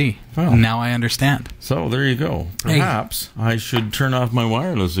 I see. Well, now I understand. So there you go. Perhaps I should turn off my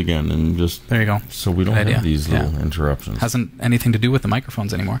wireless again and just... There you go. So we don't have these little interruptions. Hasn't anything to do with the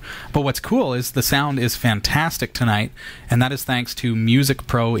microphones anymore. But what's cool is the sound is fantastic tonight, and that is thanks to Music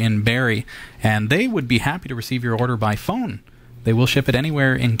Pro in Barrie. And they would be happy to receive your order by phone. They will ship it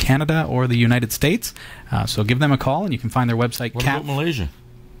anywhere in Canada or the United States. So give them a call, and you can find their website. What about Malaysia?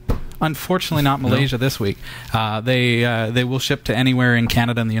 Unfortunately, not Malaysia this week. They will ship to anywhere in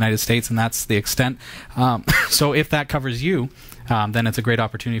Canada and the United States, and that's the extent. So if that covers you, then it's a great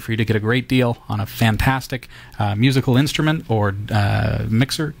opportunity for you to get a great deal on a fantastic musical instrument or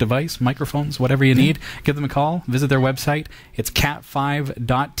mixer device, microphones, whatever you need. Give them a call. Visit their website. It's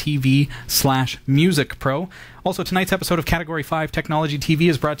cat5.tv/musicpro. Also, tonight's episode of Category 5 Technology TV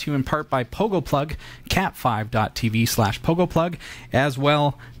is brought to you in part by PogoPlug, cat5.tv/PogoPlug, as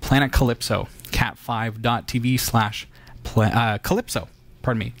well Planet Calypso, cat5.tv/Calypso.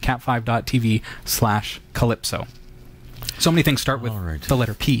 Pardon me, cat5.tv/Calypso. So many things start with the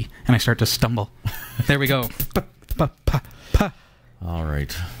letter P, and I start to stumble. There we go. All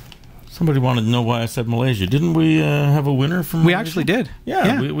right. Somebody wanted to know why I said Malaysia. Didn't we have a winner from We Malaysia? actually did.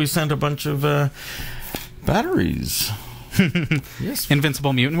 Yeah. We sent a bunch of batteries. Yes.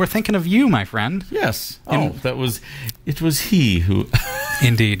 Invincible Mutant. We're thinking of you, my friend. Yes. It was he who...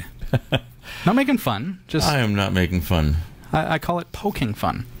 Indeed. Not making fun. I am not making fun. I call it poking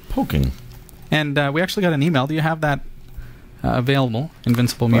fun. Poking. And we actually got an email. Do you have that available?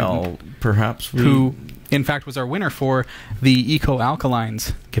 Invincible Mutant. Well, perhaps we... Who, in fact, was our winner for the Eco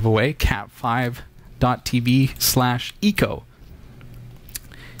Alkalines giveaway, cat5.tv/eco.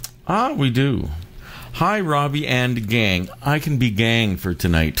 We do. Hi, Robbie and gang. I can be gang for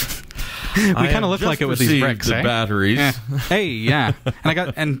tonight. We kind of look like it with these bricks, the batteries. Yeah. Hey, yeah.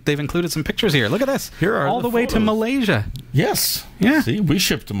 And they've included some pictures here. Look at this. Here are all the way to Malaysia. Yes. Yeah. See, we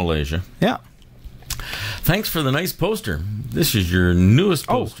shipped to Malaysia. Yeah. Thanks for the nice poster. This is your newest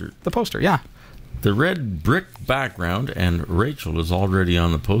poster. Oh, the poster, yeah. The red brick background, and Rachel is already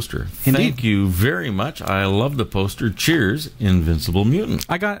on the poster. Indeed. Thank you very much. I love the poster. Cheers, Invincible Mutant.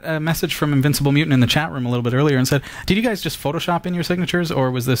 I got a message from Invincible Mutant in the chat room a little bit earlier and said, did you guys just Photoshop in your signatures, or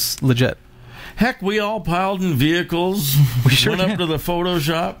was this legit? Heck, we all piled in vehicles. We sure went up did. to the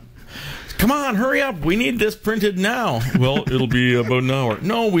Photoshop. Come on, hurry up. We need this printed now. Well, it'll be about an hour.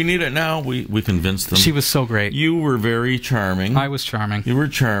 No, we need it now. We convinced them. She was so great. You were very charming. I was charming. You were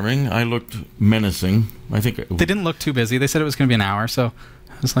charming. I looked menacing. I think they didn't look too busy. They said it was going to be an hour, so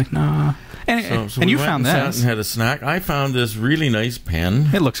I was like, nah. And we you went found and this. Sat and had a snack. I found this really nice pen.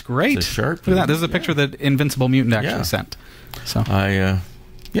 It looks great. It's a Sharpie. Look at that. This is a picture that Invincible Mutant actually sent. So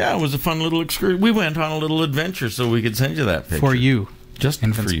it was a fun little excursion. We went on a little adventure so we could send you that picture. For you. Just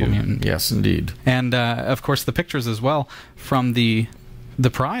Invincible for you. Mutant. Yes, indeed. And, of course, the pictures as well from the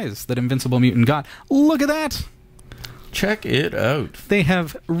prize that Invincible Mutant got. Look at that! Check it out. They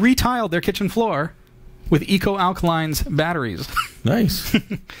have retiled their kitchen floor with Eco Alkalines batteries. Nice.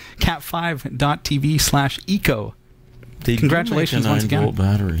 cat5.tv/eco. Congratulations once again. 9-volt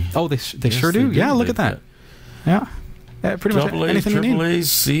battery. Oh, they sure do? Yeah, look at that. Yeah. Pretty much anything you need.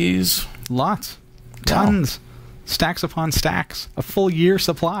 AA's, C's. Lots. Tons. Wow. Stacks upon stacks. A full year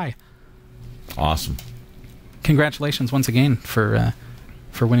supply. Awesome. Congratulations once again for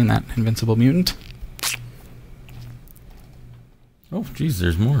winning that Invincible Mutant. Oh, geez,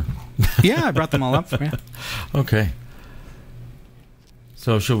 there's more. Yeah, I brought them all up for you. Okay.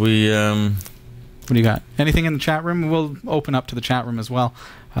 So, shall we... What do you got? Anything in the chat room? We'll open up to the chat room as well.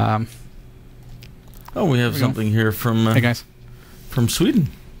 We have something here from... hey, guys. From Sweden.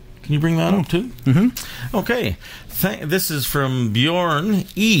 Can you bring that up, too? Mm-hmm. Okay. This is from Bjorn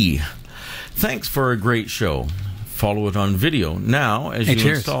E. Thanks for a great show. Follow it on video. Now, as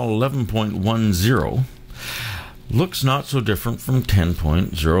you install 11.10... looks not so different from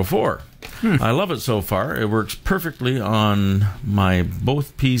 10.04. I love it so far. It works perfectly on my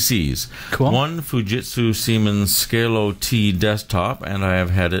both PCs. Cool. One Fujitsu Siemens Scalo T desktop, and I have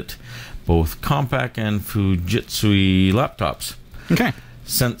had it both compact and Fujitsu laptops. Okay.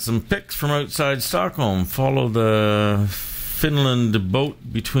 Sent some pics from outside Stockholm. Follow the Finland boat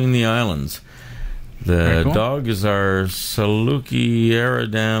between the islands. The dog is our Saluki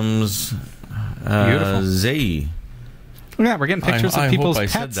Aerodams Zei. Look at that, we're getting pictures of people's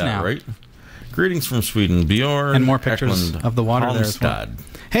pets said that now. Right? Greetings from Sweden, Bjorn. And more pictures Eklund, of the water there as well.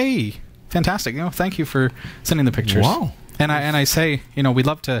 Hey, fantastic! Thank you for sending the pictures. Wow. And I say, we'd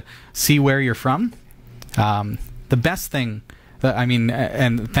love to see where you're from. The best thing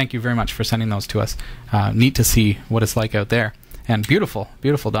and thank you very much for sending those to us. Neat to see what it's like out there. And beautiful,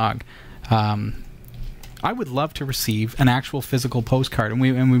 beautiful dog. I would love to receive an actual physical postcard, and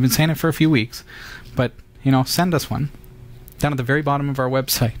we've been saying it for a few weeks, but send us one. Down at the very bottom of our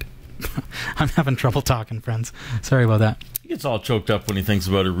website. I'm having trouble talking, friends. Sorry about that. He gets all choked up when he thinks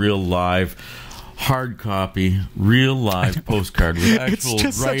about a real live, hard copy, real live postcard with actual it's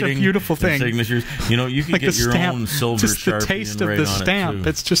just writing such a beautiful thing. And signatures. You can like get your stamp, own silver just Sharpie the taste and of write the on stamp. it too.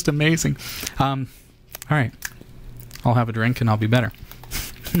 It's just amazing. All right. I'll have a drink and I'll be better.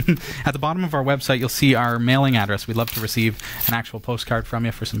 At the bottom of our website, you'll see our mailing address. We'd love to receive an actual postcard from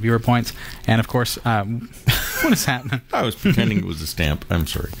you for some viewer points. And, of course, what is happening? I was pretending it was a stamp. I'm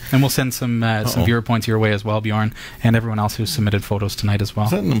sorry. And we'll send some viewer points your way as well, Bjorn, and everyone else who submitted photos tonight as well.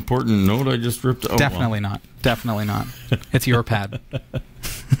 Is that an important note I just ripped? Oh, Definitely not. Definitely not. It's your pad.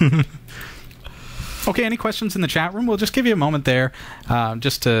 Okay, any questions in the chat room? We'll just give you a moment there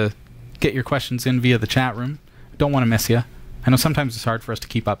just to get your questions in via the chat room. Don't want to miss you. I know sometimes it's hard for us to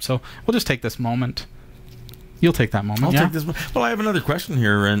keep up, so we'll just take this moment. You'll take that moment. I'll take this. Well, I have another question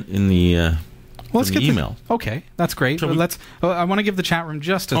here in the let's get email. Okay, that's great. But I want to give the chat room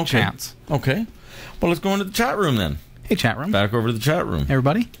just a chance. Okay. Well, let's go into the chat room then. Hey, chat room. Back over to the chat room. Hey,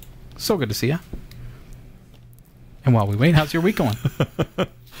 everybody. So good to see you. And while we wait, how's your week going?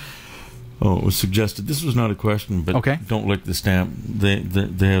 Oh, it was suggested. This was not a question, but okay. Don't lick the stamp. They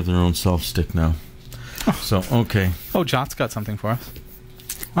have their own self stick now. Oh. So, okay. Oh, Jot's got something for us.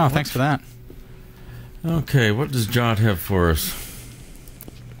 Wow, thanks for that. Okay, what does Jot have for us?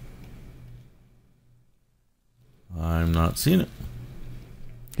 I'm not seeing it.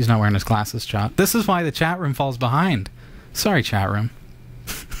 He's not wearing his glasses, Jot. This is why the chat room falls behind. Sorry, chat room.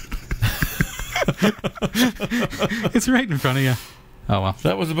 It's right in front of you. Oh, well.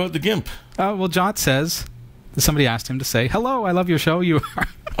 That was about the GIMP. Well, Jot says, somebody asked him to say, hello, I love your show. You are...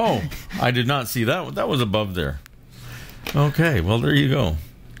 Oh, I did not see that. That was above there. Okay, well, there you go.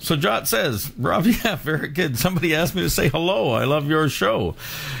 So Jot says, Robbie, yeah, very good. Somebody asked me to say hello. I love your show.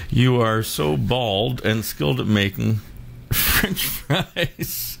 You are so bald and skilled at making French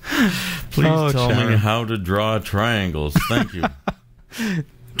fries. Please tell me how to draw triangles. Thank you.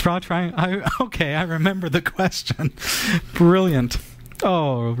 Draw triangle. Okay, I remember the question. Brilliant.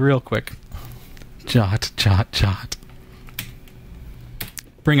 Oh, real quick. Jot.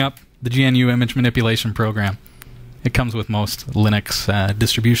 Bring up the GNU image manipulation program. It comes with most Linux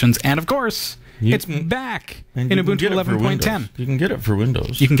distributions, and of course, it's back in Ubuntu 11.10. You can get it for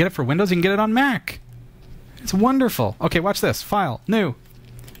Windows. You can get it for Windows. You can get it on Mac. It's wonderful. Okay, watch this. File. New.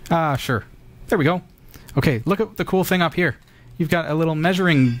 Sure. There we go. Okay, look at the cool thing up here. You've got a little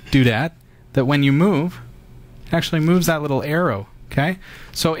measuring doodad that when you move, it actually moves that little arrow. Okay?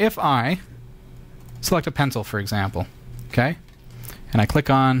 So if I select a pencil, for example, okay, and I click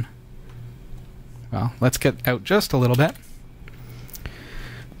on, well, let's get out just a little bit.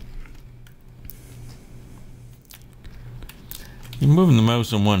 You're moving the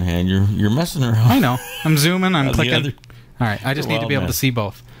mouse in one hand. You're messing around. I know. I'm zooming. I'm clicking. Other. All right. I just need to be able to see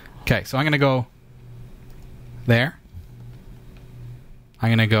both. Okay. So I'm going to go there. I'm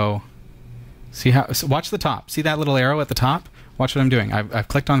going to go. See how? So watch the top. See that little arrow at the top? Watch what I'm doing. I've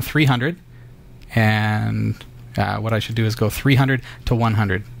clicked on 300, and what I should do is go 300 to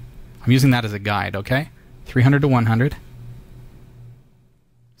 100. I'm using that as a guide. Okay. 300 to 100.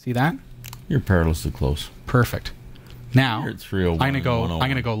 See that? You're perilously close. Perfect. Now, I'm gonna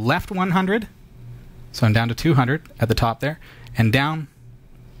go left 100, so I'm down to 200 at the top there, and down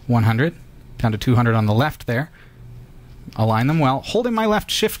 100, down to 200 on the left there. Align them well, holding my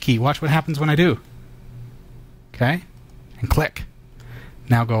left shift key. Watch what happens when I do. Okay, and click.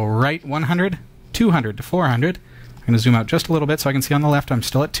 Now go right 100, 200 to 400. I'm gonna zoom out just a little bit so I can see on the left I'm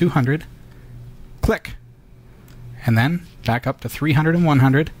still at 200. Click, and then back up to 300 and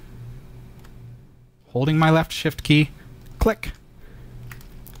 100. Holding my left shift key. Click.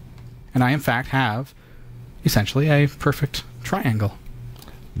 And I, in fact, have essentially a perfect triangle.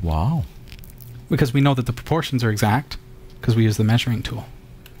 Wow. Because we know that the proportions are exact because we use the measuring tool.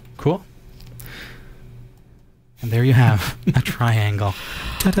 Cool? And there you have a triangle.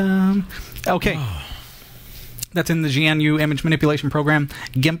 Ta-da! Okay. That's in the GNU image manipulation program,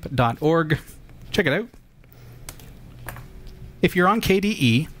 gimp.org. Check it out. If you're on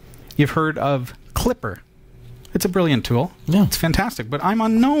KDE, you've heard of Clipper. It's a brilliant tool. Yeah. It's fantastic. But I'm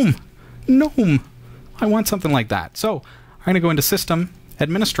on Gnome. Gnome. I want something like that. So I'm going to go into System,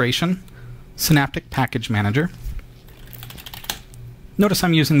 Administration, Synaptic Package Manager. Notice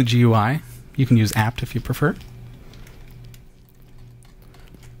I'm using the GUI. You can use apt if you prefer.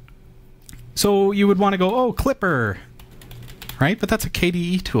 So you would want to go, oh, Clipper. Right? But that's a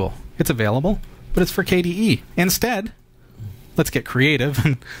KDE tool. It's available, but it's for KDE. Instead, let's get creative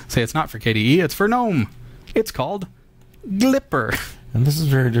and say it's not for KDE, it's for Gnome. It's called Glipper. And this is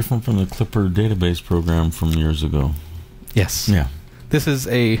very different from the Clipper database program from years ago. Yes. Yeah. This is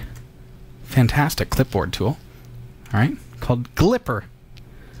a fantastic clipboard tool, all right, called Glipper.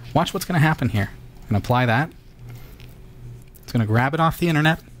 Watch what's going to happen here. I'm going to apply that. It's going to grab it off the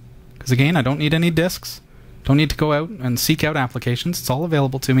internet, because again, I don't need any disks. Don't need to go out and seek out applications. It's all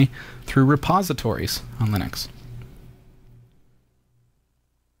available to me through repositories on Linux.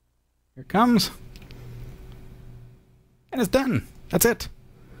 Here it comes. And it's done. That's it.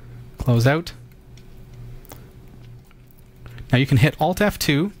 Close out. Now you can hit Alt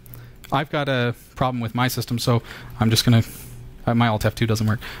F2. I've got a problem with my system, so I'm just going to... my Alt F2 doesn't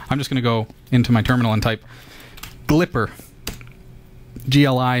work. I'm just going to go into my terminal and type Glipper.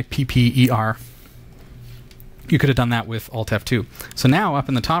 Glipper. You could have done that with Alt F2. So now, up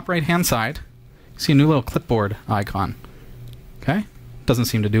in the top right-hand side, you see a new little clipboard icon. Okay? Doesn't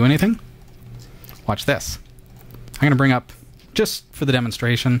seem to do anything. Watch this. I'm going to bring up, just for the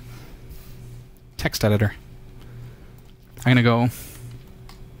demonstration, text editor. I'm going to go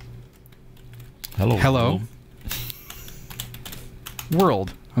Hello.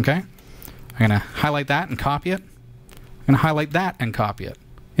 World. Okay? I'm going to highlight that and copy it. I'm going to highlight that and copy it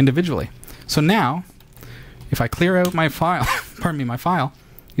individually. So now, if I clear out my file, my file,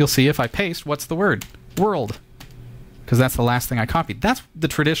 you'll see if I paste, what's the word? World. Because that's the last thing I copied. That's the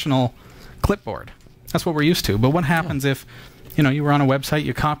traditional clipboard. That's what we're used to. But what happens if, you were on a website,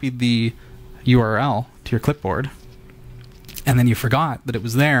 you copied the URL to your clipboard, and then you forgot that it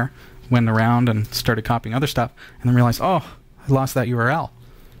was there, went around and started copying other stuff, and then realized, oh, I lost that URL,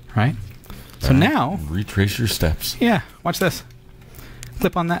 right? So now... retrace your steps. Yeah, watch this.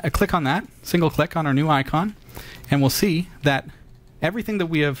 Click on that, single click on our new icon, and we'll see that everything that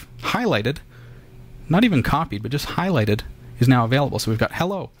we have highlighted, not even copied, but just highlighted, is now available. So we've got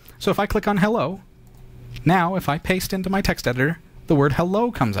hello. So if I click on hello, now if I paste into my text editor, the word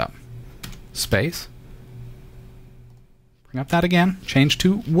hello comes up. Space. Bring up that again. Change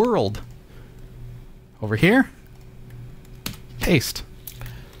to world. Over here. Paste.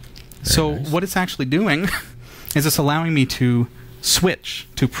 So nice. What it's actually doing is it's allowing me to switch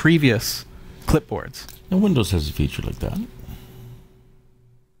to previous clipboards. Now Windows has a feature like that.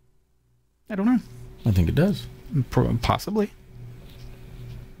 I don't know. I think it does. Possibly.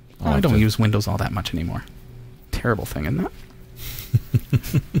 I don't use Windows all that much anymore. Terrible thing, isn't it?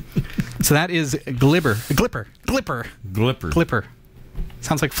 So that is Glipper.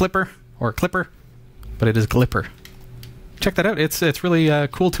 Sounds like Flipper or Clipper, but it is Glipper. Check that out. It's really a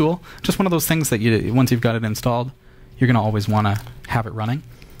cool tool. Just one of those things that once you've got it installed, you're going to always want to have it running.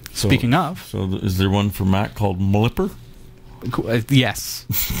 Speaking of... So is there one for Mac called Glipper? Yes.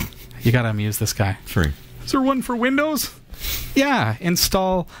 You got to amuse this guy. Free. Is there one for Windows? Yeah.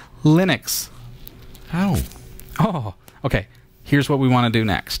 Install Linux. How? Oh, okay. Here's what we want to do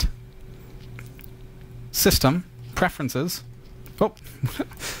next. System, Preferences. Oh,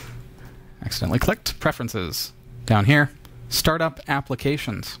 accidentally clicked. Preferences. Down here, Startup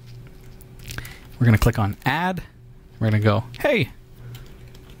Applications. We're going to click on Add. We're going to go, hey,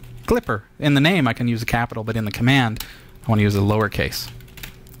 Glipper. In the name, I can use a capital, but in the command, I want to use a lowercase.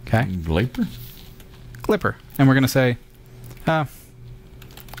 Okay? Glipper? Glipper. And we're going to say,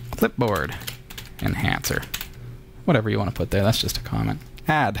 Clipboard Enhancer. Whatever you want to put there. That's just a comment.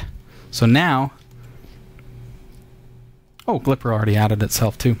 Add. So now... Oh, Glipper already added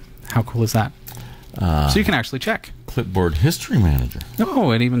itself too. How cool is that? So you can actually check. Clipboard History Manager.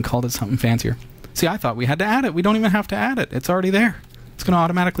 Oh, it even called it something fancier. See, I thought we had to add it. We don't even have to add it. It's already there. It's going to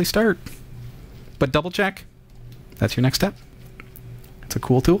automatically start. But double check. That's your next step. It's a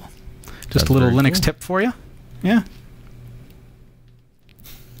cool tool. Just a little Linux tip for you. Yeah.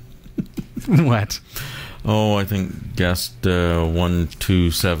 What? Oh, I think guest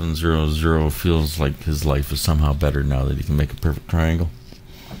 12700 feels like his life is somehow better now that he can make a perfect triangle.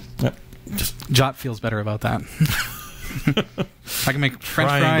 Yep. Jot feels better about that. I can make French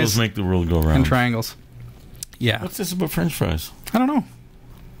fries. Triangles make the world go round. And triangles. Yeah. What's this about French fries? I don't know.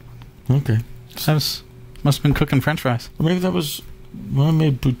 Okay. Must have been cooking French fries. Or maybe that was... Well, I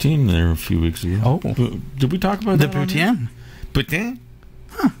made poutine there a few weeks ago. Oh. Did we talk about that? The poutine? Poutine?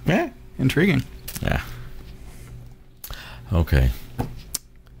 Huh. Yeah. Intriguing. Yeah. Okay.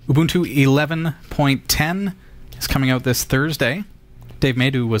 Ubuntu 11.10 is coming out this Thursday. Dave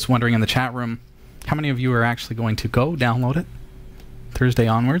Maydew was wondering in the chat room how many of you are actually going to go download it Thursday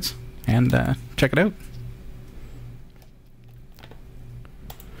onwards and check it out.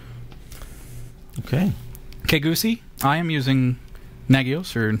 Okay. Okay, Goosey, I am using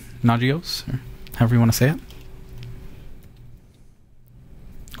Nagios or Nagios, or however you want to say it.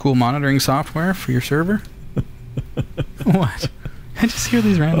 Cool monitoring software for your server. What? I just hear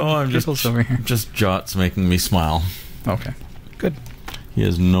these random drizzles over here. Just Jot's making me smile. Okay, good. He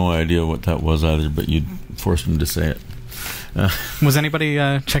has no idea what that was either, but you forced him to say it. Was anybody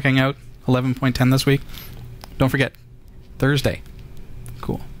checking out 11.10 this week? Don't forget, Thursday.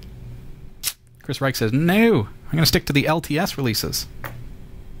 Cool. Chris Reich says, no, I'm going to stick to the LTS releases.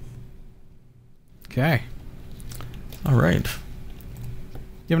 Okay. All right.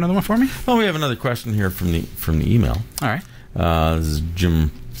 You have another one for me? Oh, we have another question here from the email. All right. This is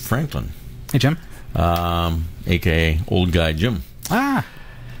Jim Franklin. Hey, Jim. A.K.A. Old Guy Jim.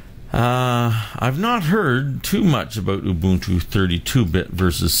 I've not heard too much about Ubuntu 32-bit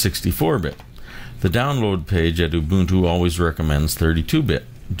versus 64-bit. The download page at Ubuntu always recommends 32-bit.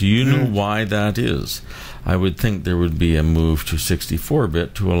 Do you know why that is? I would think there would be a move to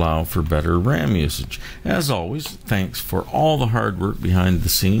 64-bit to allow for better RAM usage. As always, thanks for all the hard work behind the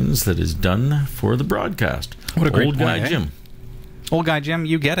scenes that is done for the broadcast. What a great Old Guy Jim. Old Guy Jim,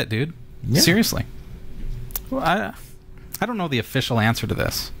 you get it, dude. Yeah. Seriously. Well, I don't know the official answer to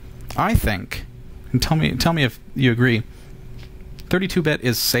this. I think, and tell me if you agree, 32-bit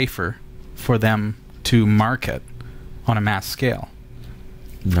is safer for them to market on a mass scale.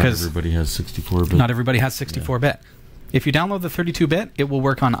 Not everybody has 64-bit. Not everybody has 64-bit. Yeah. If you download the 32-bit, it will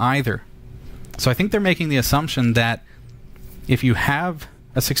work on either. So I think they're making the assumption that if you have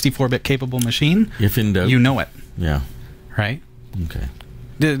a 64-bit capable machine, if in doubt, you know it. Yeah. Right? Okay.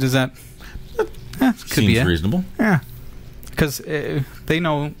 Does that... could be reasonable. Yeah. Because they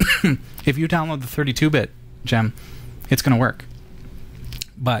know if you download the 32-bit gem, it's going to work.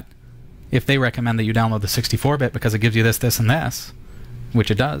 But if they recommend that you download the 64-bit because it gives you this, this, and this, which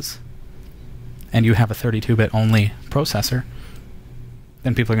it does, and you have a 32-bit only processor,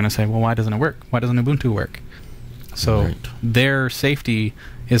 then people are going to say, well, why doesn't it work? Why doesn't Ubuntu work? So their safety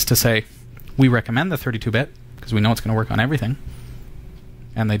is to say, we recommend the 32-bit because we know it's going to work on everything.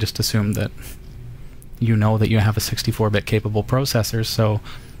 And they just assume that you know that you have a 64-bit capable processor, so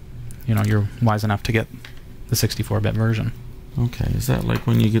you're wise enough to get the 64-bit version. Okay, is that like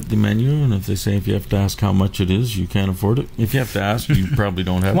when you get the menu and if they say if you have to ask how much it is, you can't afford it? If you have to ask, you probably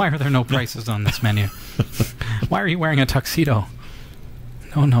don't have Why it. are there no prices on this menu? Why are you wearing a tuxedo?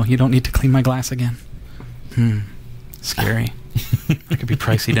 No, you don't need to clean my glass again. Scary. That could be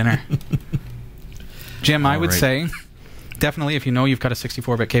pricey dinner. Jim, I would say, definitely if you know you've got a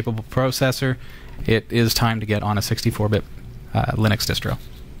 64-bit capable processor, it is time to get on a 64-bit Linux distro.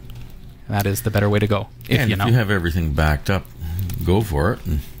 That is the better way to go. If you have everything backed up, go for it.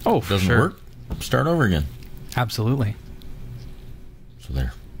 And if it doesn't work, start over again. Absolutely. So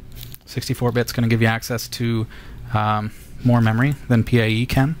there. 64-bit's going to give you access to more memory than PIE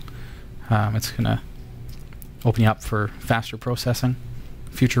can. It's going to open you up for faster processing,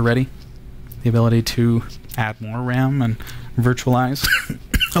 future ready, the ability to add more RAM and virtualize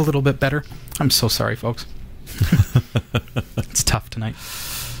a little bit better. I'm so sorry, folks. It's tough tonight.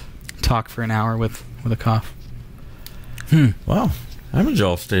 Talk for an hour with a cough. Wow.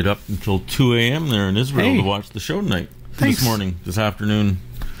 Amajal stayed up until 2 a.m. there in Israel to watch the show tonight. Thanks. This afternoon.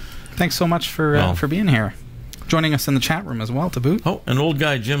 Thanks so much for being here. Joining us in the chat room as well, to boot. Oh, and old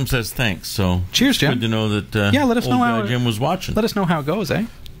guy Jim says thanks. So cheers, Jim. Good to know that let us know how Jim was watching. Let us know how it goes, eh?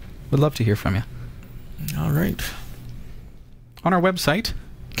 Would love to hear from you. All right. On our website,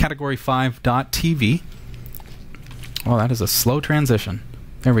 category5.tv. Oh, that is a slow transition.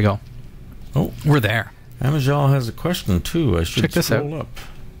 There we go. Oh, we're there. Amajal has a question too. I should check this scroll out. Up.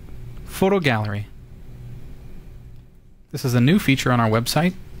 Photo gallery. This is a new feature on our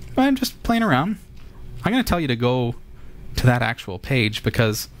website. I'm just playing around. I'm going to tell you to go to that actual page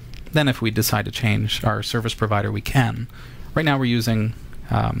because then if we decide to change our service provider, we can. Right now we're using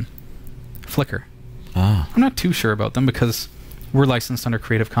Flickr. I'm not too sure about them because we're licensed under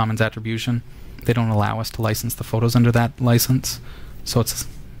Creative Commons Attribution. They don't allow us to license the photos under that license. So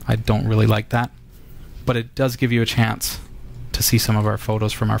I don't really like that. But it does give you a chance to see some of our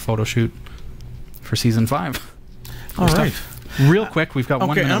photos from our photo shoot for Season 5. All right. Real quick, we've got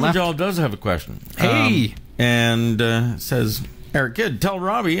 1 minute left. Amajal does have a question. Hey! And says, Eric, good. Tell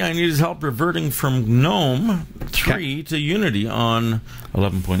Robbie I need his help reverting from GNOME 3 to Unity on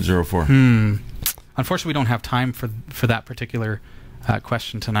 11.04. Unfortunately, we don't have time for that particular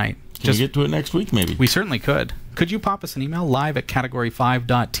question tonight. Can we get to it next week, maybe? We certainly could. Could you pop us an email live at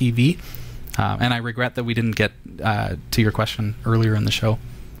category5.tv? And I regret that we didn't get to your question earlier in the show.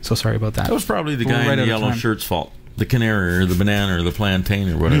 So sorry about that. That was probably the guy in the yellow shirt's fault. The canary or the banana or the plantain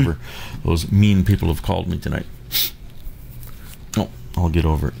or whatever those mean people have called me tonight. Oh, I'll get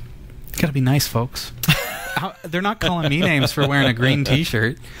over it. Gotta be nice, folks. They're not calling me names for wearing a green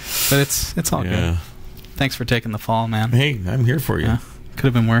T-shirt, but it's all good. Thanks for taking the fall, man. Hey, I'm here for you. Could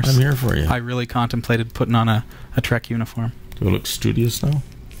have been worse. I'm here for you. I really contemplated putting on a Trek uniform. Do I look studious now?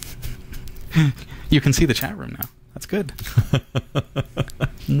 You can see the chat room now. That's good.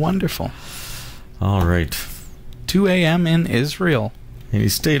 Wonderful. All right. 2 a.m. in Israel. And he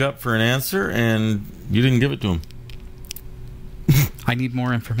stayed up for an answer, and you didn't give it to him. I need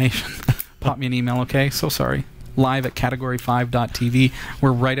more information. Pop me an email, okay? So sorry. Live at category5.tv.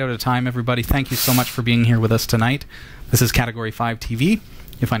 We're right out of time, everybody. Thank you so much for being here with us tonight. This is Category 5 TV.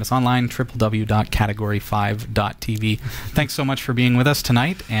 You'll find us online, www.category5.tv. Thanks so much for being with us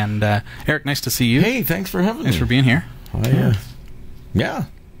tonight. And Eric, nice to see you. Hey, thanks for having me. Thanks for being here. Yeah.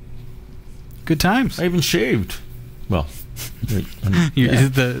 Good times. I even shaved. Well,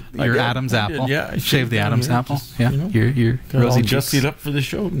 your Adam's apple. I shaved the Adam's apple. Just, your rosy cheeks. Just up for the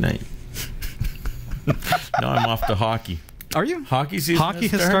show tonight. Now I'm off to hockey. Are you? Hockey season Hockey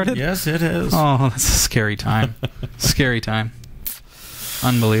has started? Yes, it has. Oh, that's a scary time. Scary time.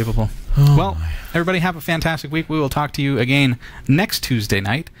 Unbelievable. Well, everybody have a fantastic week. We will talk to you again next Tuesday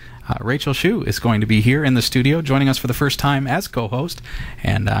night. Rachel Hsu is going to be here in the studio joining us for the first time as co-host,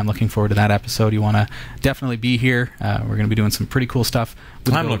 and I'm looking forward to that episode. You want to definitely be here. We're going to be doing some pretty cool stuff.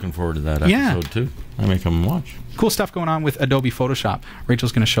 I'm looking forward to that episode too. I may come and watch. Cool stuff going on with Adobe Photoshop.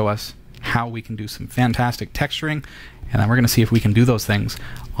 Rachel's going to show us how we can do some fantastic texturing, and then we're going to see if we can do those things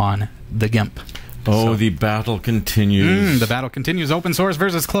on the GIMP. Oh, the battle continues. The battle continues. Open source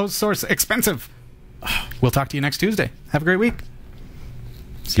versus closed source. Expensive. We'll talk to you next Tuesday. Have a great week.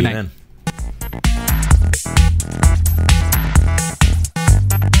 See you then.